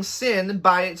cutting sin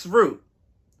by its root.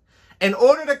 In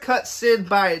order to cut sin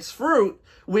by its fruit,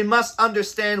 we must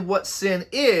understand what sin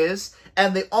is,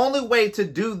 and the only way to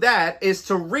do that is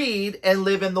to read and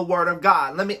live in the Word of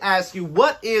God. Let me ask you,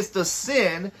 what is the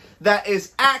sin that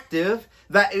is active,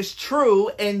 that is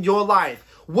true in your life?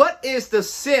 What is the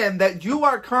sin that you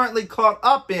are currently caught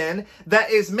up in that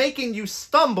is making you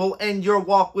stumble in your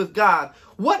walk with God?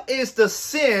 What is the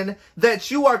sin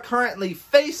that you are currently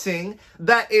facing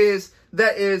that is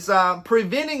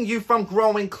preventing you from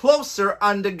growing closer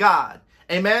unto God?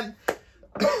 Amen.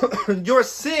 Your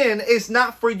sin is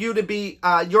not for you to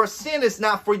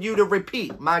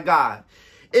repeat, my God.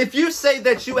 If you say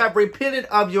that you have repented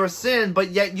of your sin, but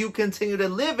yet you continue to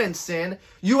live in sin,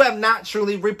 you have not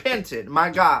truly repented, my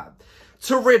God.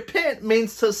 To repent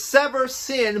means to sever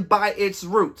sin by its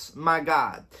roots, my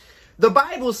God. The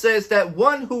Bible says that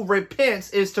one who repents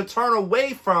is to turn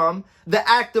away from the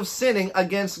act of sinning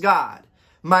against God,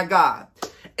 my God.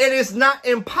 It is not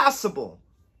impossible.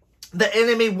 The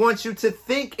enemy wants you to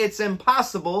think it's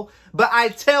impossible, but I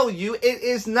tell you, it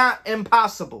is not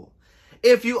impossible.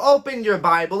 If you open your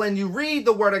Bible and you read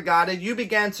the Word of God and you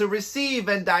begin to receive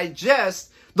and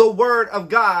digest the Word of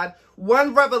God,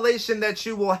 one revelation that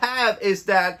you will have is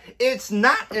that it's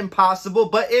not impossible,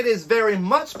 but it is very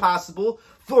much possible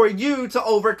for you to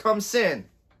overcome sin.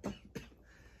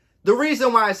 The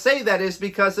reason why I say that is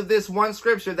because of this one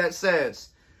scripture that says,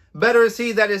 better is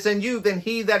he that is in you than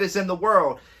he that is in the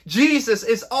world. Jesus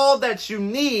is all that you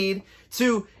need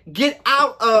to get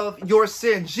out of your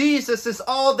sin. Jesus is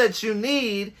all that you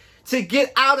need to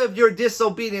get out of your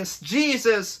disobedience.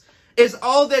 Jesus is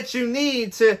all that you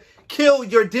need to kill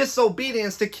your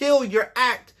disobedience, to kill your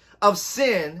act of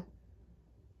sin.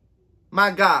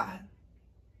 My God,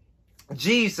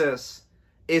 Jesus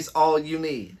is all you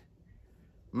need.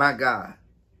 My God.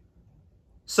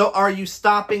 So are you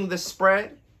stopping the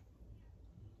spread?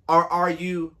 Or are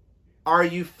you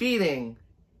feeding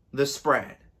the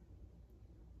spread?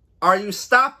 Are you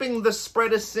stopping the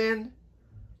spread of sin,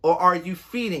 or are you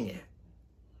feeding it?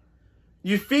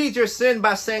 You feed your sin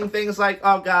by saying things like,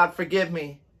 oh God, forgive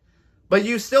me. But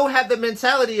you still have the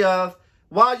mentality of,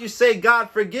 while you say, God,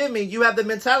 forgive me, you have the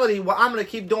mentality, well, I'm going to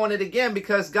keep doing it again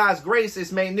because God's grace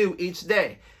is made new each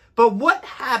day. But what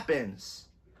happens?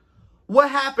 What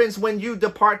happens when you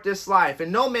depart this life?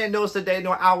 And no man knows the day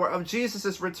nor hour of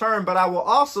Jesus' return. But I will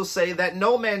also say that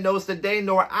no man knows the day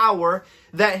nor hour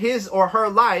that his or her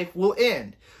life will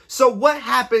end. So what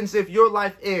happens if your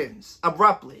life ends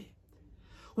abruptly?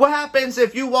 What happens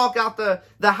if you walk out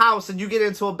the house and you get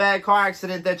into a bad car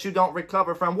accident that you don't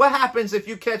recover from? What happens if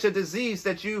you catch a disease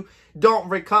that you don't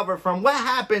recover from? What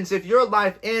happens if your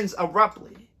life ends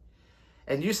abruptly?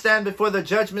 And you stand before the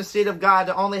judgment seat of God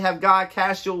to only have God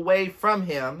cast you away from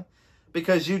him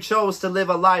because you chose to live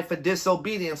a life of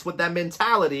disobedience with that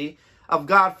mentality of,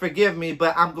 God, forgive me,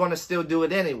 but I'm going to still do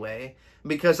it anyway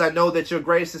because I know that your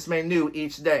grace is made new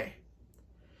each day.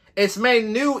 It's made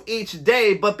new each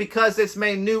day, but because it's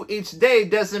made new each day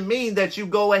doesn't mean that you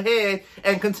go ahead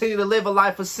and continue to live a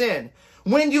life of sin.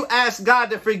 When you ask God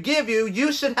to forgive you,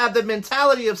 you should have the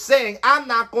mentality of saying, I'm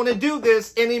not going to do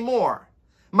this anymore.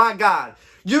 My God,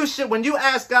 When you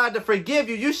ask God to forgive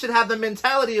you, you should have the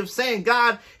mentality of saying,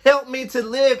 God, help me to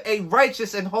live a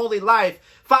righteous and holy life.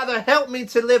 Father, help me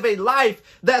to live a life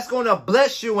that's going to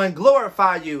bless you and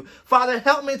glorify you. Father,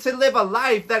 help me to live a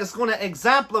life that is going to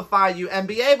exemplify you and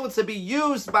be able to be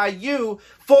used by you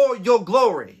for your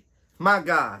glory. My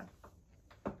God.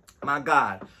 My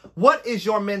God. What is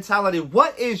your mentality?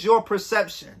 What is your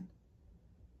perception?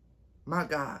 My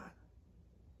God.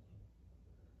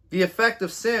 The effect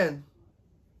of sin.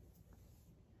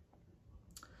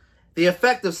 The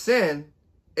effect of sin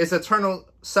is eternal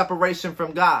separation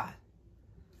from God.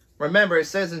 Remember, it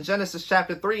says in Genesis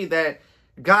chapter 3 that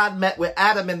God met with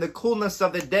Adam in the coolness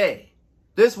of the day.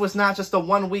 This was not just a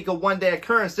 1 week or 1 day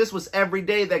occurrence. This was every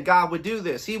day that God would do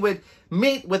this. He would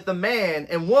meet with the man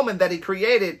and woman that he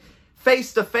created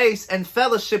face to face and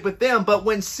fellowship with them. But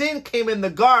when sin came in the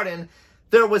garden,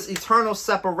 there was eternal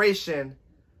separation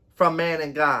from man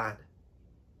and God.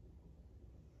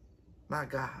 My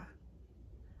God.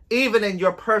 Even in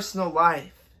your personal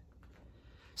life.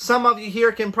 Some of you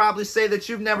here can probably say that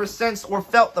you've never sensed or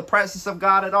felt the presence of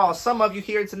God at all. Some of you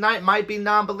here tonight might be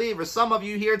non-believers. Some of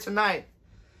you here tonight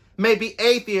may be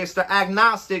atheists or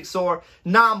agnostics or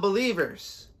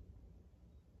non-believers,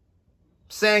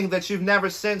 saying that you've never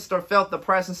sensed or felt the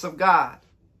presence of God.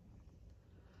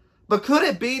 But could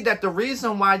it be that the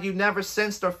reason why you never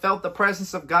sensed or felt the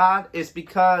presence of God is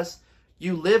because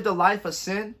you lived a life of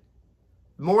sin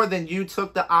more than you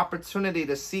took the opportunity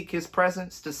to seek his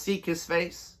presence, to seek his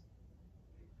face?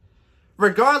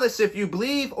 Regardless if you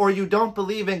believe or you don't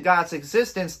believe in God's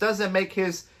existence, doesn't make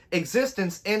his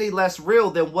existence any less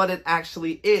real than what it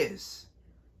actually is.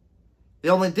 The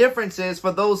only difference is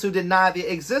for those who deny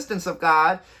the existence of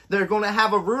God, they're going to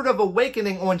have a rude of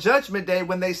awakening on Judgment Day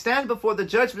when they stand before the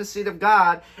judgment seat of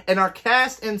God and are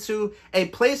cast into a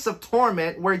place of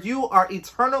torment where you are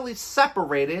eternally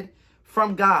separated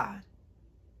from God.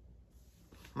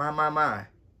 My.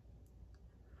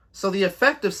 So the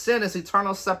effect of sin is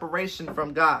eternal separation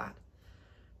from God.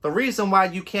 The reason why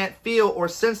you can't feel or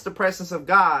sense the presence of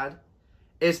God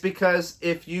is because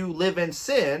if you live in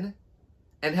sin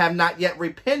and have not yet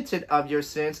repented of your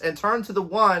sins and turned to the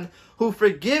one who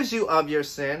forgives you of your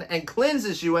sin and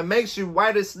cleanses you and makes you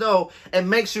white as snow and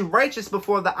makes you righteous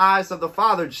before the eyes of the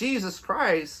Father, Jesus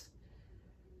Christ,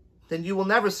 then you will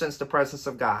never sense the presence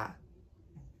of God.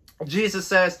 Jesus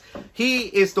says he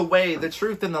is the way, the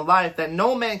truth, and the life, that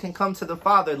no man can come to the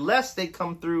Father lest they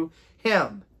come through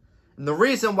him. And the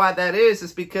reason why that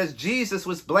is because Jesus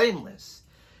was blameless.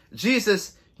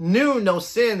 Jesus knew no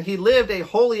sin. He lived a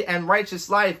holy and righteous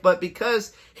life, but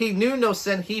because he knew no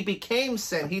sin, he became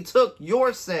sin. He took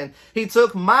your sin. He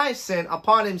took my sin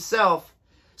upon himself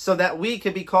so that we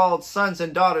could be called sons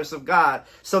and daughters of God,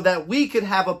 so that we could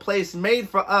have a place made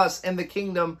for us in the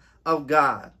kingdom of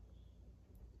God.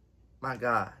 My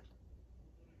God.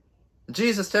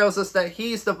 Jesus tells us that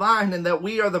he's the vine and that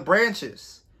we are the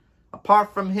branches.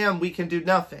 Apart from him, we can do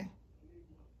nothing.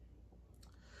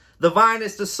 The vine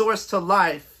is the source to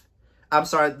life.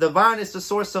 The vine is the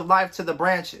source of life to the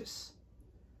branches.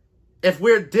 If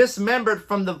we're dismembered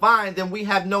from the vine, then we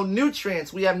have no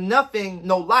nutrients. We have nothing,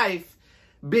 no life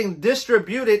being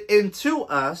distributed into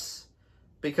us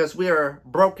because we are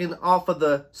broken off of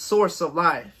the source of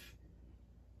life.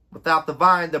 Without the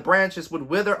vine, the branches would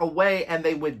wither away and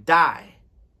they would die.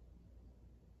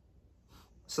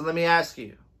 So let me ask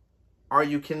you, are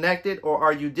you connected or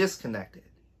are you disconnected?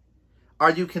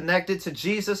 Are you connected to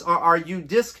Jesus or are you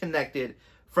disconnected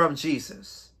from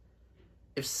Jesus?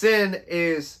 If sin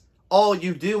is all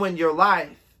you do in your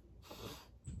life,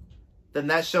 then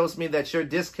that shows me that you're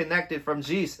disconnected from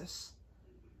Jesus.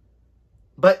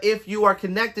 But if you are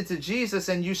connected to Jesus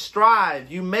and you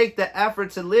strive, you make the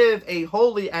effort to live a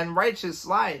holy and righteous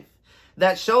life,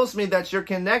 that shows me that you're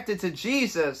connected to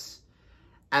Jesus,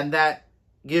 and that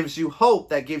gives you hope,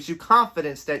 that gives you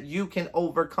confidence that you can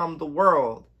overcome the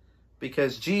world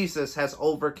because Jesus has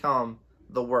overcome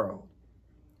the world.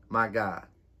 My God.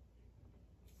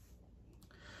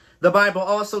 The Bible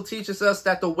also teaches us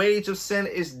that the wage of sin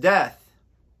is death.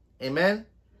 Amen.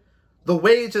 The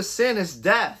wage of sin is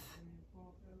death.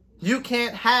 You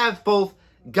can't have both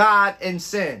God and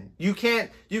sin. You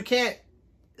can't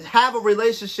have a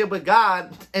relationship with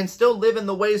God and still live in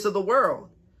the ways of the world.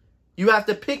 You have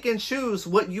to pick and choose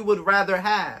what you would rather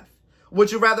have.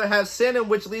 Would you rather have sin, in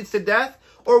which leads to death,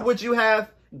 or would you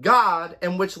have God,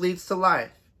 in which leads to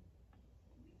life?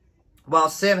 While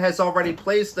sin has already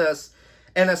placed us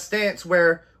in a stance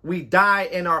where we die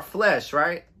in our flesh,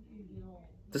 right?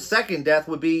 The second death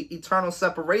would be eternal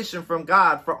separation from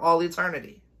God for all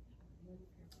eternity.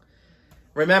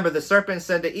 Remember, the serpent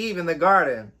said to Eve in the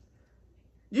garden,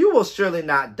 You will surely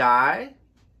not die.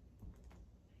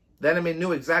 The enemy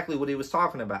knew exactly what he was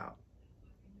talking about.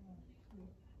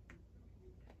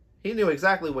 He knew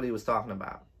exactly what he was talking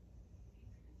about.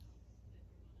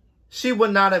 She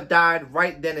would not have died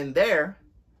right then and there,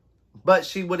 but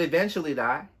she would eventually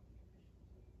die.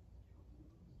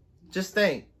 Just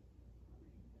think.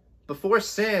 Before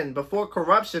sin, before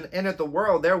corruption entered the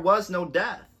world, there was no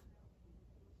death.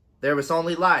 There was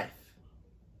only life.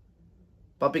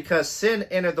 But because sin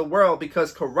entered the world,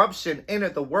 because corruption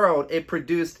entered the world, it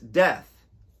produced death.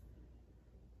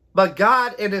 But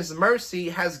God, in his mercy,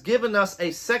 has given us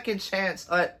a second chance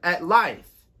at life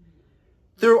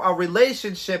through a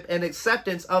relationship and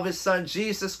acceptance of his son,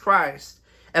 Jesus Christ,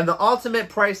 and the ultimate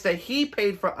price that he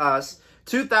paid for us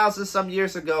 2,000 some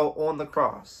years ago on the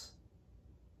cross.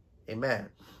 Amen.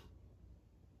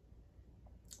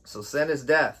 So sin is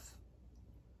death.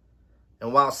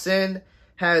 And while sin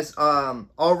has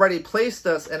already placed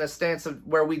us in a stance of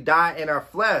where we die in our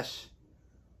flesh,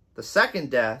 the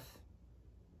second death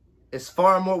is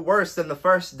far more worse than the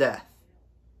first death.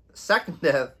 The second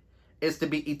death is to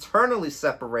be eternally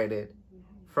separated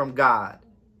from God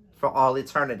for all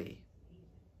eternity.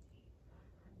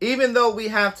 Even though we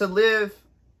have to live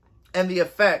in the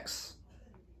effects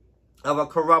of a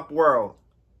corrupt world,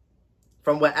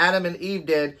 from what Adam and Eve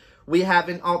did, we have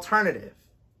an alternative.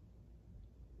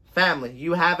 Family,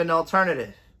 you have an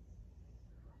alternative.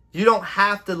 You don't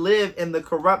have to live in the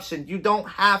corruption. You don't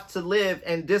have to live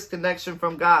in disconnection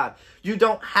from God. You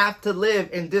don't have to live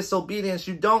in disobedience.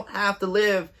 You don't have to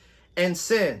live in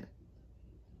sin.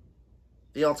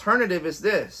 The alternative is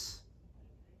this: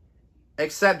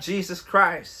 accept Jesus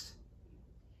Christ.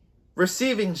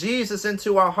 Receiving Jesus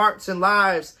into our hearts and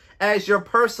lives as your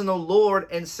personal Lord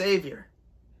and Savior.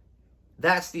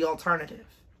 That's the alternative.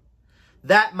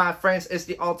 That, my friends, is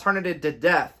the alternative to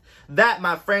death. That,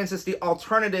 my friends, is the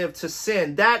alternative to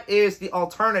sin. That is the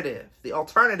alternative. The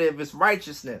alternative is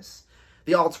righteousness.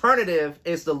 The alternative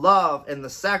is the love and the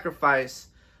sacrifice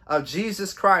of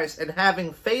Jesus Christ, and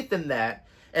having faith in that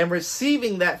and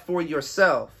receiving that for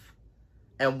yourself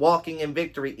and walking in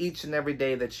victory each and every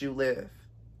day that you live.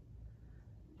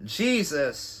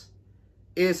 Jesus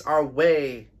is our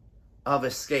way of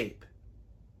escape.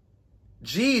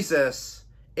 Jesus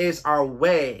is our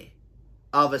way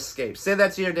of escape. Say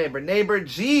that to your neighbor. Neighbor,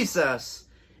 Jesus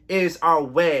is our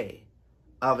way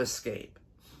of escape.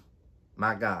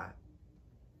 My God.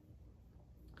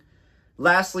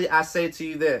 Lastly, I say to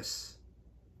you this: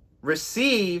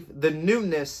 receive the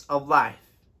newness of life.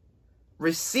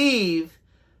 Receive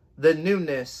the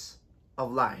newness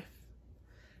of life.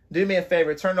 Do me a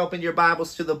favor, turn open your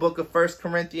Bibles to the book of 1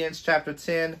 Corinthians chapter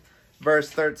 10, verse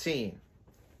 13.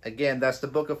 Again, that's the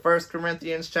book of 1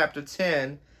 Corinthians chapter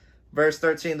 10, verse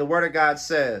 13. The Word of God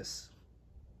says,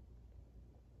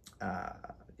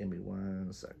 give me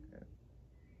 1 second.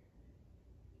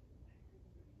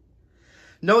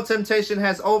 No temptation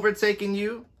has overtaken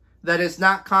you that is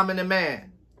not common to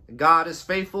man. God is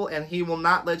faithful, and he will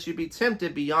not let you be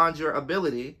tempted beyond your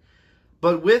ability.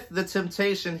 But with the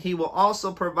temptation, he will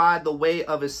also provide the way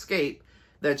of escape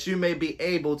that you may be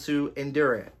able to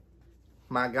endure it.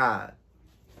 My God.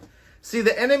 See,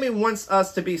 the enemy wants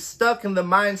us to be stuck in the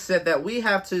mindset that we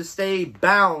have to stay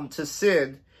bound to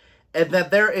sin and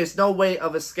that there is no way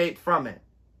of escape from it.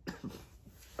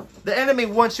 The enemy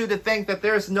wants you to think that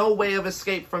there's no way of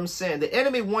escape from sin. The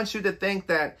enemy wants you to think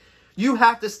that you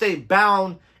have to stay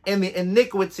bound in the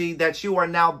iniquity that you are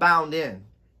now bound in.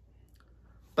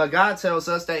 But God tells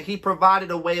us that he provided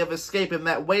a way of escape, and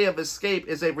that way of escape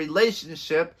is a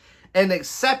relationship and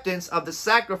acceptance of the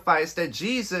sacrifice that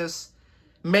Jesus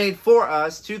made for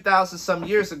us 2,000 some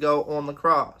years ago on the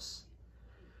cross.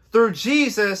 Through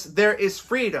Jesus, there is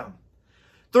freedom.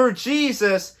 Through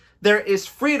Jesus, there is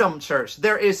freedom, church.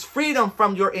 There is freedom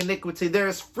from your iniquity. There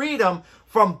is freedom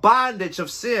from bondage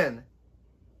of sin.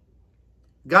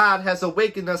 God has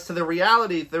awakened us to the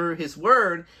reality through his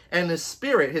word and his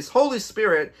spirit, his Holy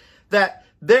Spirit, that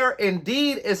there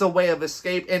indeed is a way of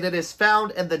escape, and it is found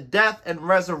in the death and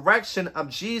resurrection of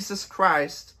Jesus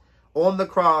Christ on the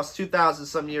cross 2,000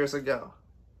 some years ago.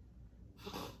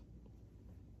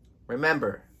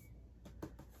 Remember,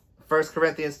 1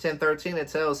 Corinthians 10:13, it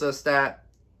tells us that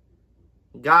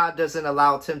God does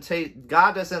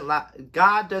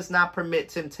not permit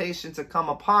temptation to come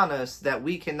upon us that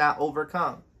we cannot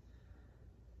overcome.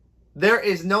 There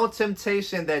is no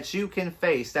temptation that you can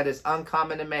face that is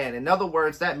uncommon to man. In other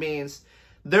words, that means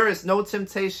there is no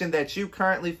temptation that you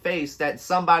currently face that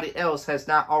somebody else has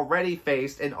not already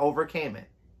faced and overcame it.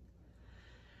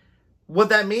 What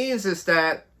that means is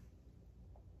that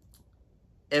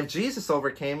If Jesus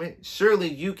overcame it, surely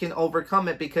you can overcome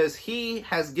it, because he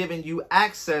has given you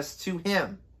access to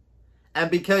him.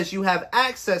 And because you have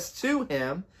access to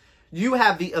him, you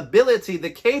have the ability, the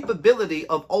capability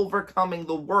of overcoming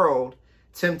the world,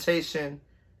 temptation,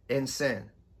 and sin.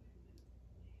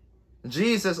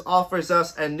 Jesus offers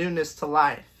us a newness to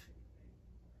life.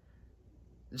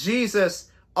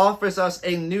 Jesus offers us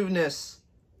a newness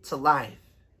to life.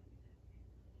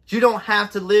 You don't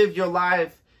have to live your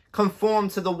life conform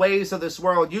to the ways of this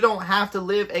world. You don't have to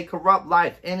live a corrupt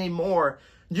life anymore.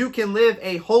 You can live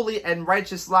a holy and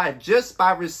righteous life just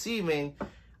by receiving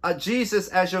Jesus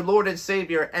as your Lord and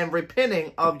Savior and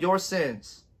repenting of your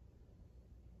sins.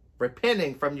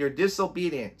 Repenting from your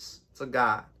disobedience to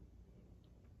God.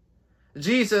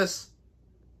 Jesus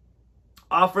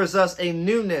offers us a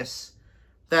newness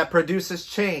that produces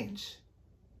change.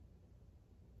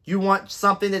 You want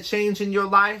something to change in your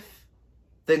life?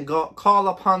 Then go call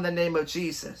upon the name of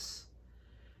Jesus,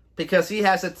 because he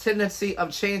has a tendency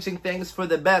of changing things for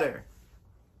the better.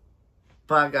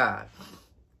 By God.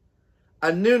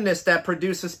 A newness that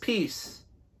produces peace.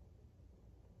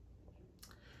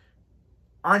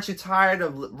 Aren't you tired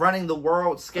of running the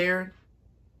world scared?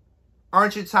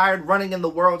 Aren't you tired running in the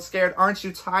world scared? Aren't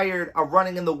you tired of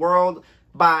running in the world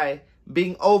by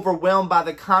being overwhelmed by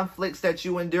the conflicts that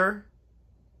you endure?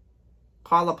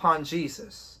 Call upon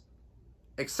Jesus.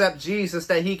 Accept Jesus,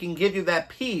 that he can give you that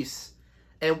peace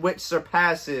in which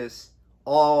surpasses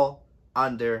all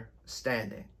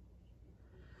understanding.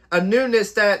 A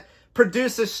newness that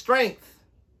produces strength.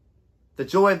 The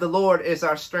joy of the Lord is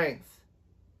our strength.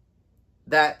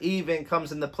 That even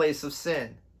comes in the place of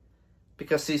sin.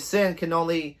 Because see, sin can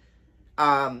only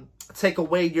take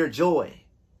away your joy.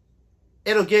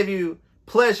 It'll give you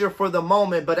pleasure for the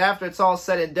moment, but after it's all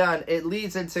said and done, it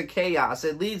leads into chaos.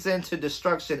 It leads into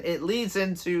destruction. It leads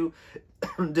into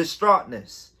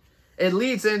distraughtness. It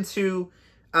leads into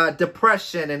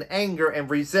depression and anger and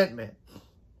resentment.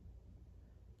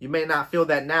 You may not feel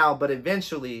that now, but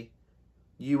eventually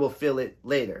you will feel it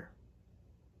later.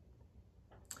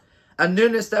 A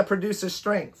newness that produces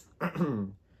strength.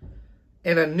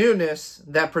 And a newness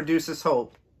that produces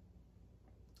hope.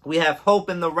 We have hope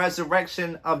in the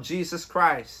resurrection of Jesus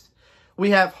Christ.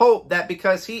 We have hope that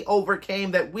because he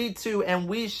overcame, that we too and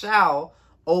we shall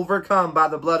overcome by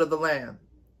the blood of the Lamb.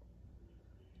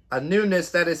 A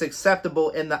newness that is acceptable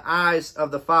in the eyes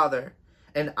of the Father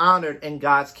and honored in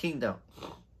God's kingdom.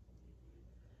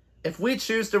 If we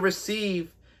choose to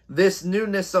receive this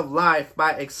newness of life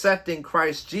by accepting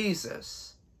Christ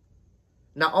Jesus,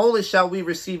 not only shall we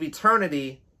receive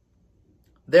eternity,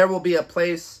 there will be a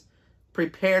place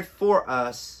prepared for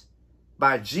us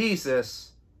by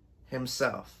Jesus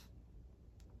himself.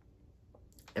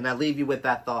 And I leave you with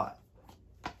that thought.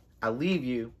 I leave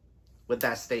you with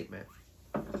that statement.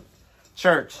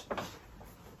 Church,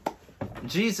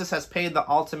 Jesus has paid the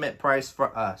ultimate price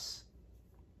for us.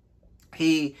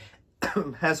 He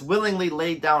has willingly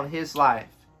laid down his life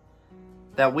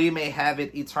that we may have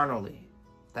it eternally,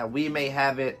 that we may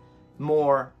have it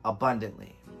more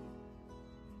abundantly.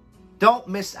 Don't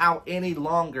miss out any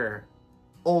longer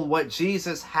on what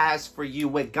Jesus has for you,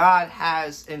 what God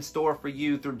has in store for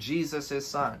you through Jesus, his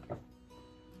son.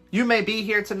 You may be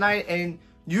here tonight and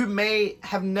you may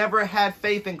have never had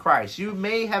faith in Christ. You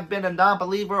may have been a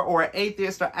non-believer or an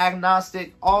atheist or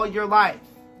agnostic all your life.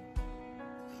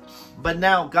 But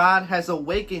now God has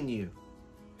awakened you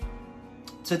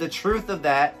to the truth of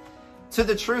that, to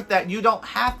the truth that you don't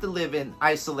have to live in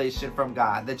isolation from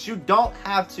God, that you don't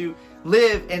have to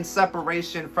live in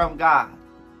separation from God.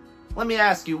 Let me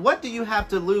ask you, what do you have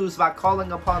to lose by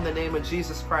calling upon the name of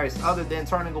Jesus Christ other than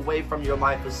turning away from your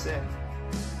life of sin?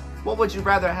 What would you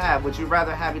rather have? Would you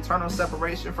rather have eternal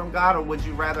separation from God, or would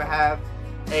you rather have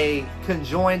a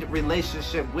conjoined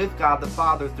relationship with God the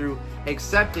Father through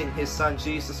accepting his son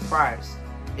Jesus Christ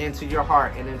into your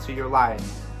heart and into your life,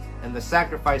 and the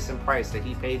sacrifice and price that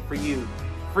he paid for you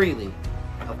freely,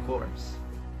 of course?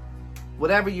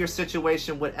 Whatever your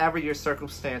situation, whatever your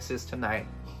circumstances tonight,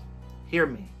 hear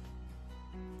me.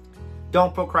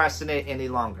 Don't procrastinate any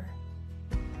longer.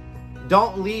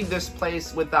 Don't leave this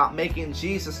place without making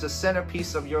Jesus the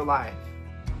centerpiece of your life.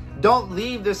 Don't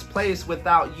leave this place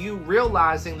without you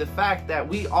realizing the fact that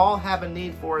we all have a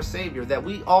need for a Savior, that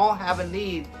we all have a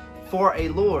need for a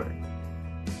Lord.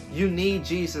 You need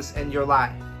Jesus in your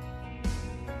life.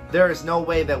 There is no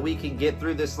way that we can get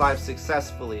through this life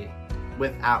successfully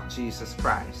without Jesus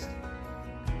Christ.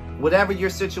 Whatever your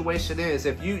situation is,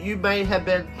 if you may have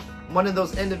been one of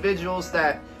those individuals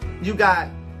that you got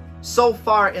so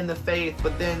far in the faith,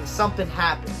 but then something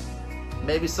happened.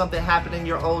 Maybe something happened in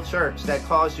your old church that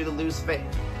caused you to lose faith.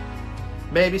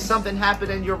 Maybe something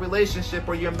happened in your relationship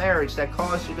or your marriage that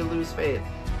caused you to lose faith.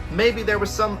 Maybe there was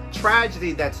some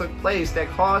tragedy that took place that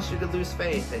caused you to lose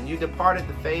faith, and you departed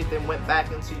the faith and went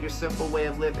back into your simple way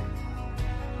of living.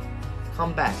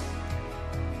 Come back.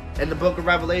 In the book of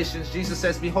Revelations, Jesus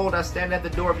says, "Behold, I stand at the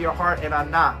door of your heart and I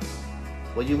knock.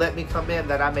 Will you let me come in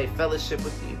that I may fellowship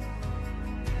with you?"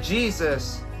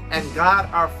 Jesus and God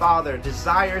our Father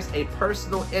desires a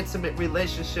personal, intimate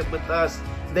relationship with us.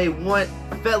 They want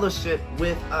fellowship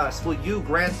with us. Will you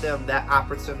grant them that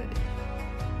opportunity?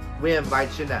 We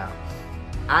invite you now.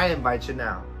 I invite you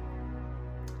now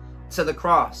to the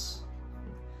cross.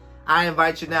 I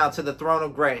invite you now to the throne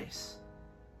of grace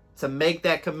to make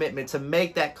that commitment, to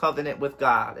make that covenant with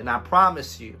God. And I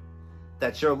promise you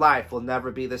that your life will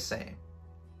never be the same.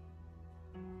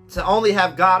 To only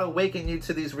have God awaken you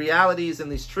to these realities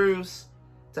and these truths,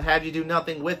 to have you do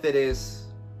nothing with it is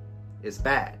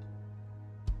bad.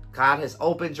 God has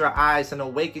opened your eyes and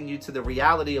awakened you to the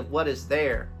reality of what is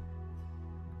there.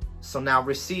 So now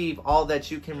receive all that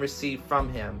you can receive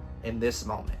from him in this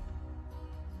moment.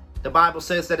 The Bible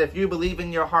says that if you believe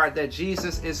in your heart that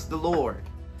Jesus is the Lord,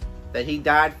 that he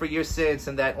died for your sins,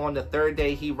 and that on the third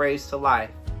day he raised to life,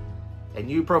 and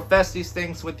you profess these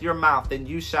things with your mouth, then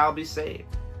you shall be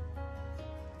saved.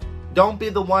 Don't be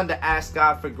the one to ask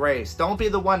God for grace. Don't be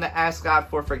the one to ask God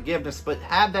for forgiveness, but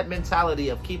have that mentality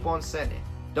of keep on sinning.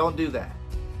 Don't do that.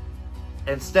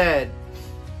 Instead,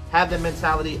 have the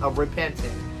mentality of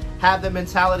repenting. Have the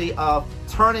mentality of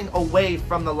turning away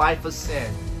from the life of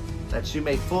sin, that you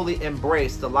may fully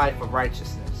embrace the life of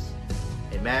righteousness.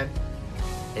 Amen.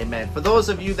 Amen. For those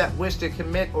of you that wish to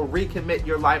commit or recommit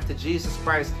your life to Jesus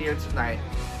Christ here tonight,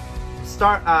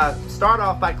 start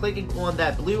off by clicking on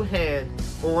that blue hand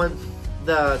on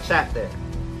the chat there.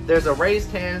 There's a raised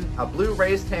hand, a blue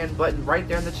raised hand button right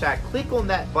there in the chat. Click on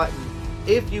that button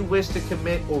if you wish to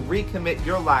commit or recommit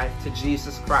your life to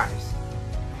Jesus Christ.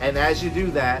 And as you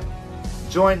do that,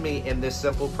 join me in this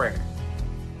simple prayer.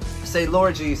 Say,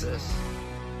 Lord Jesus,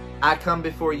 I come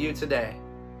before you today.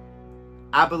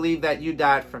 I believe that you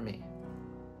died for me.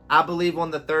 I believe on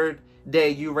the third day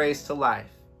you raised to life.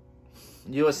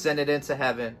 You ascended into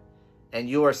heaven, and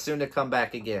you are soon to come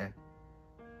back again.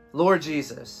 Lord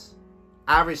Jesus,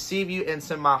 I receive you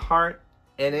into my heart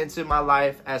and into my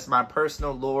life as my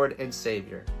personal Lord and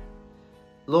Savior.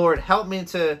 Lord, help me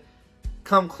to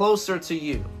come closer to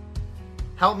you.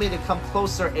 Help me to come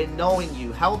closer in knowing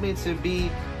you. Help me to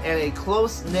be in a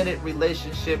close-knitted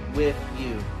relationship with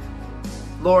you.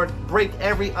 Lord, break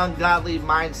every ungodly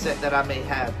mindset that I may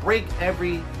have. Break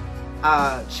every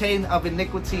chain of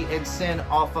iniquity and sin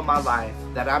off of my life,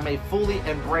 that I may fully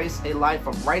embrace a life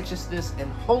of righteousness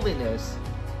and holiness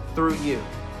through you.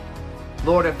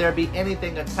 Lord, if there be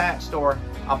anything attached or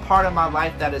a part of my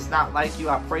life that is not like you,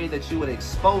 I pray that you would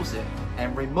expose it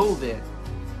and remove it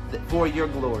for your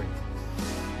glory.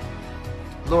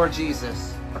 Lord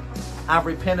Jesus, I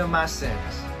repent of my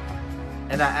sins,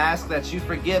 and I ask that you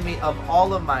forgive me of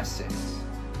all of my sins.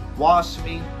 Wash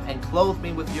me and clothe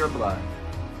me with your blood,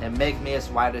 and make me as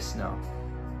white as snow.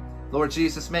 Lord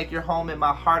Jesus, make your home in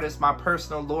my heart as my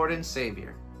personal Lord and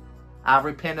Savior. I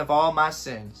repent of all my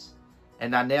sins,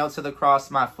 and I nail to the cross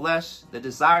my flesh, the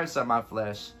desires of my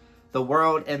flesh, the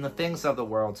world and the things of the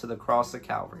world to the cross of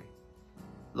Calvary.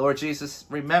 Lord Jesus,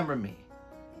 remember me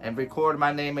and record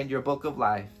my name in your book of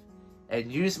life,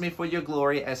 and use me for your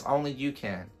glory as only you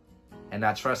can, and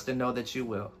I trust and know that you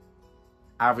will.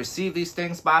 I receive these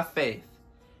things by faith,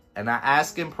 and I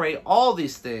ask and pray all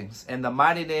these things in the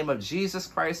mighty name of Jesus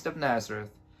Christ of Nazareth,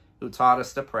 who taught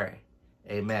us to pray.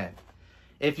 Amen.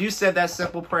 If you said that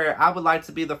simple prayer, I would like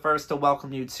to be the first to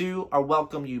welcome you to or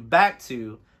welcome you back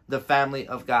to the family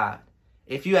of God.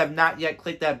 If you have not yet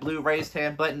clicked that blue raised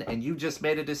hand button and you just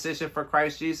made a decision for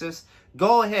Christ Jesus,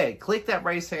 go ahead, click that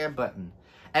raised hand button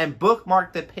and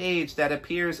bookmark the page that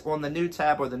appears on the new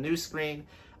tab or the new screen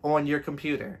on your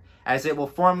computer, as it will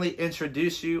formally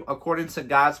introduce you according to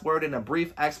God's word in a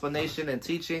brief explanation and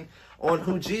teaching on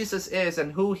who Jesus is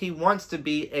and who he wants to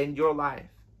be in your life.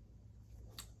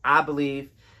 I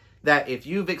believe that if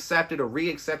you've accepted or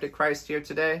re-accepted Christ here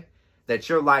today, that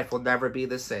your life will never be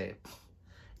the same.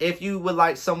 If you would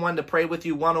like someone to pray with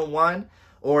you one-on-one,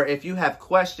 or if you have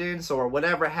questions or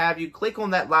whatever have you, click on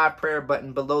that live prayer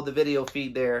button below the video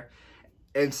feed there.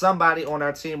 And somebody on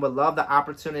our team would love the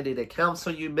opportunity to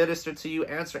counsel you, minister to you,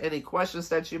 answer any questions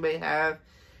that you may have,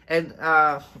 and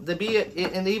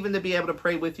even to be able to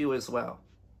pray with you as well.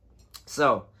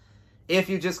 So, if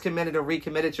you just committed or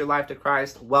recommitted your life to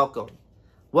Christ, welcome.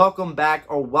 Welcome back,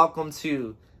 or welcome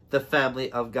to the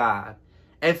family of God.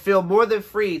 And feel more than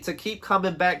free to keep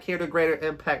coming back here to Greater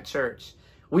Impact Church.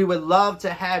 we would love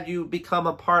to have you become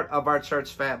a part of our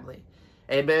church family.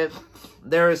 Amen.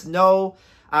 There's no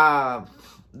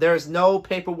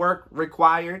paperwork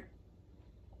required.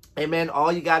 Amen.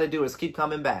 All you got to do is keep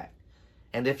coming back.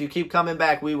 And if you keep coming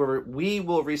back, we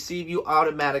will receive you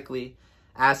automatically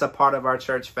as a part of our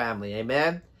church family.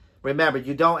 Amen. Remember,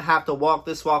 you don't have to walk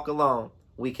this walk alone.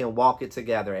 We can walk it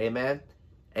together. Amen.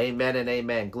 Amen and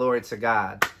amen. Glory to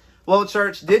God. Well,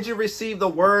 church, did you receive the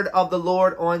word of the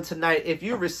Lord on tonight? If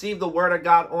you received the word of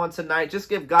God on tonight, just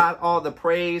give God all the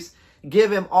praise.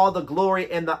 Give him all the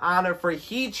glory and the honor, for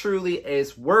he truly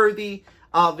is worthy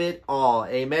of it all.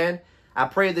 Amen. I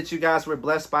pray that you guys were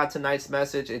blessed by tonight's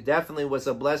message. It definitely was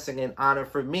a blessing and honor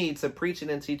for me to preach it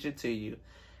and teach it to you.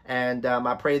 And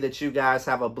I pray that you guys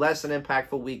have a blessed and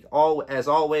impactful week as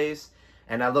always.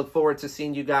 And I look forward to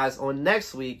seeing you guys on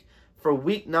next week for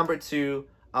week number 2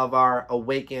 of our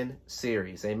Awaken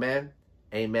series. Amen.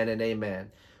 Amen and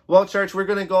amen. Well, church, we're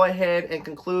going to go ahead and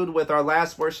conclude with our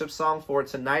last worship song for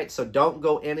tonight. So don't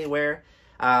go anywhere.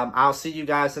 I'll see you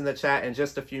guys in the chat in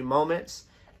just a few moments.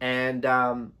 And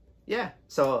thank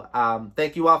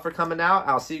you all for coming out.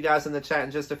 I'll see you guys in the chat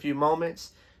in just a few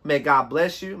moments. May God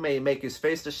bless you. May he make his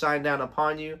face to shine down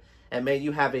upon you. And may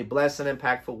you have a blessed and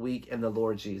impactful week in the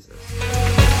Lord Jesus.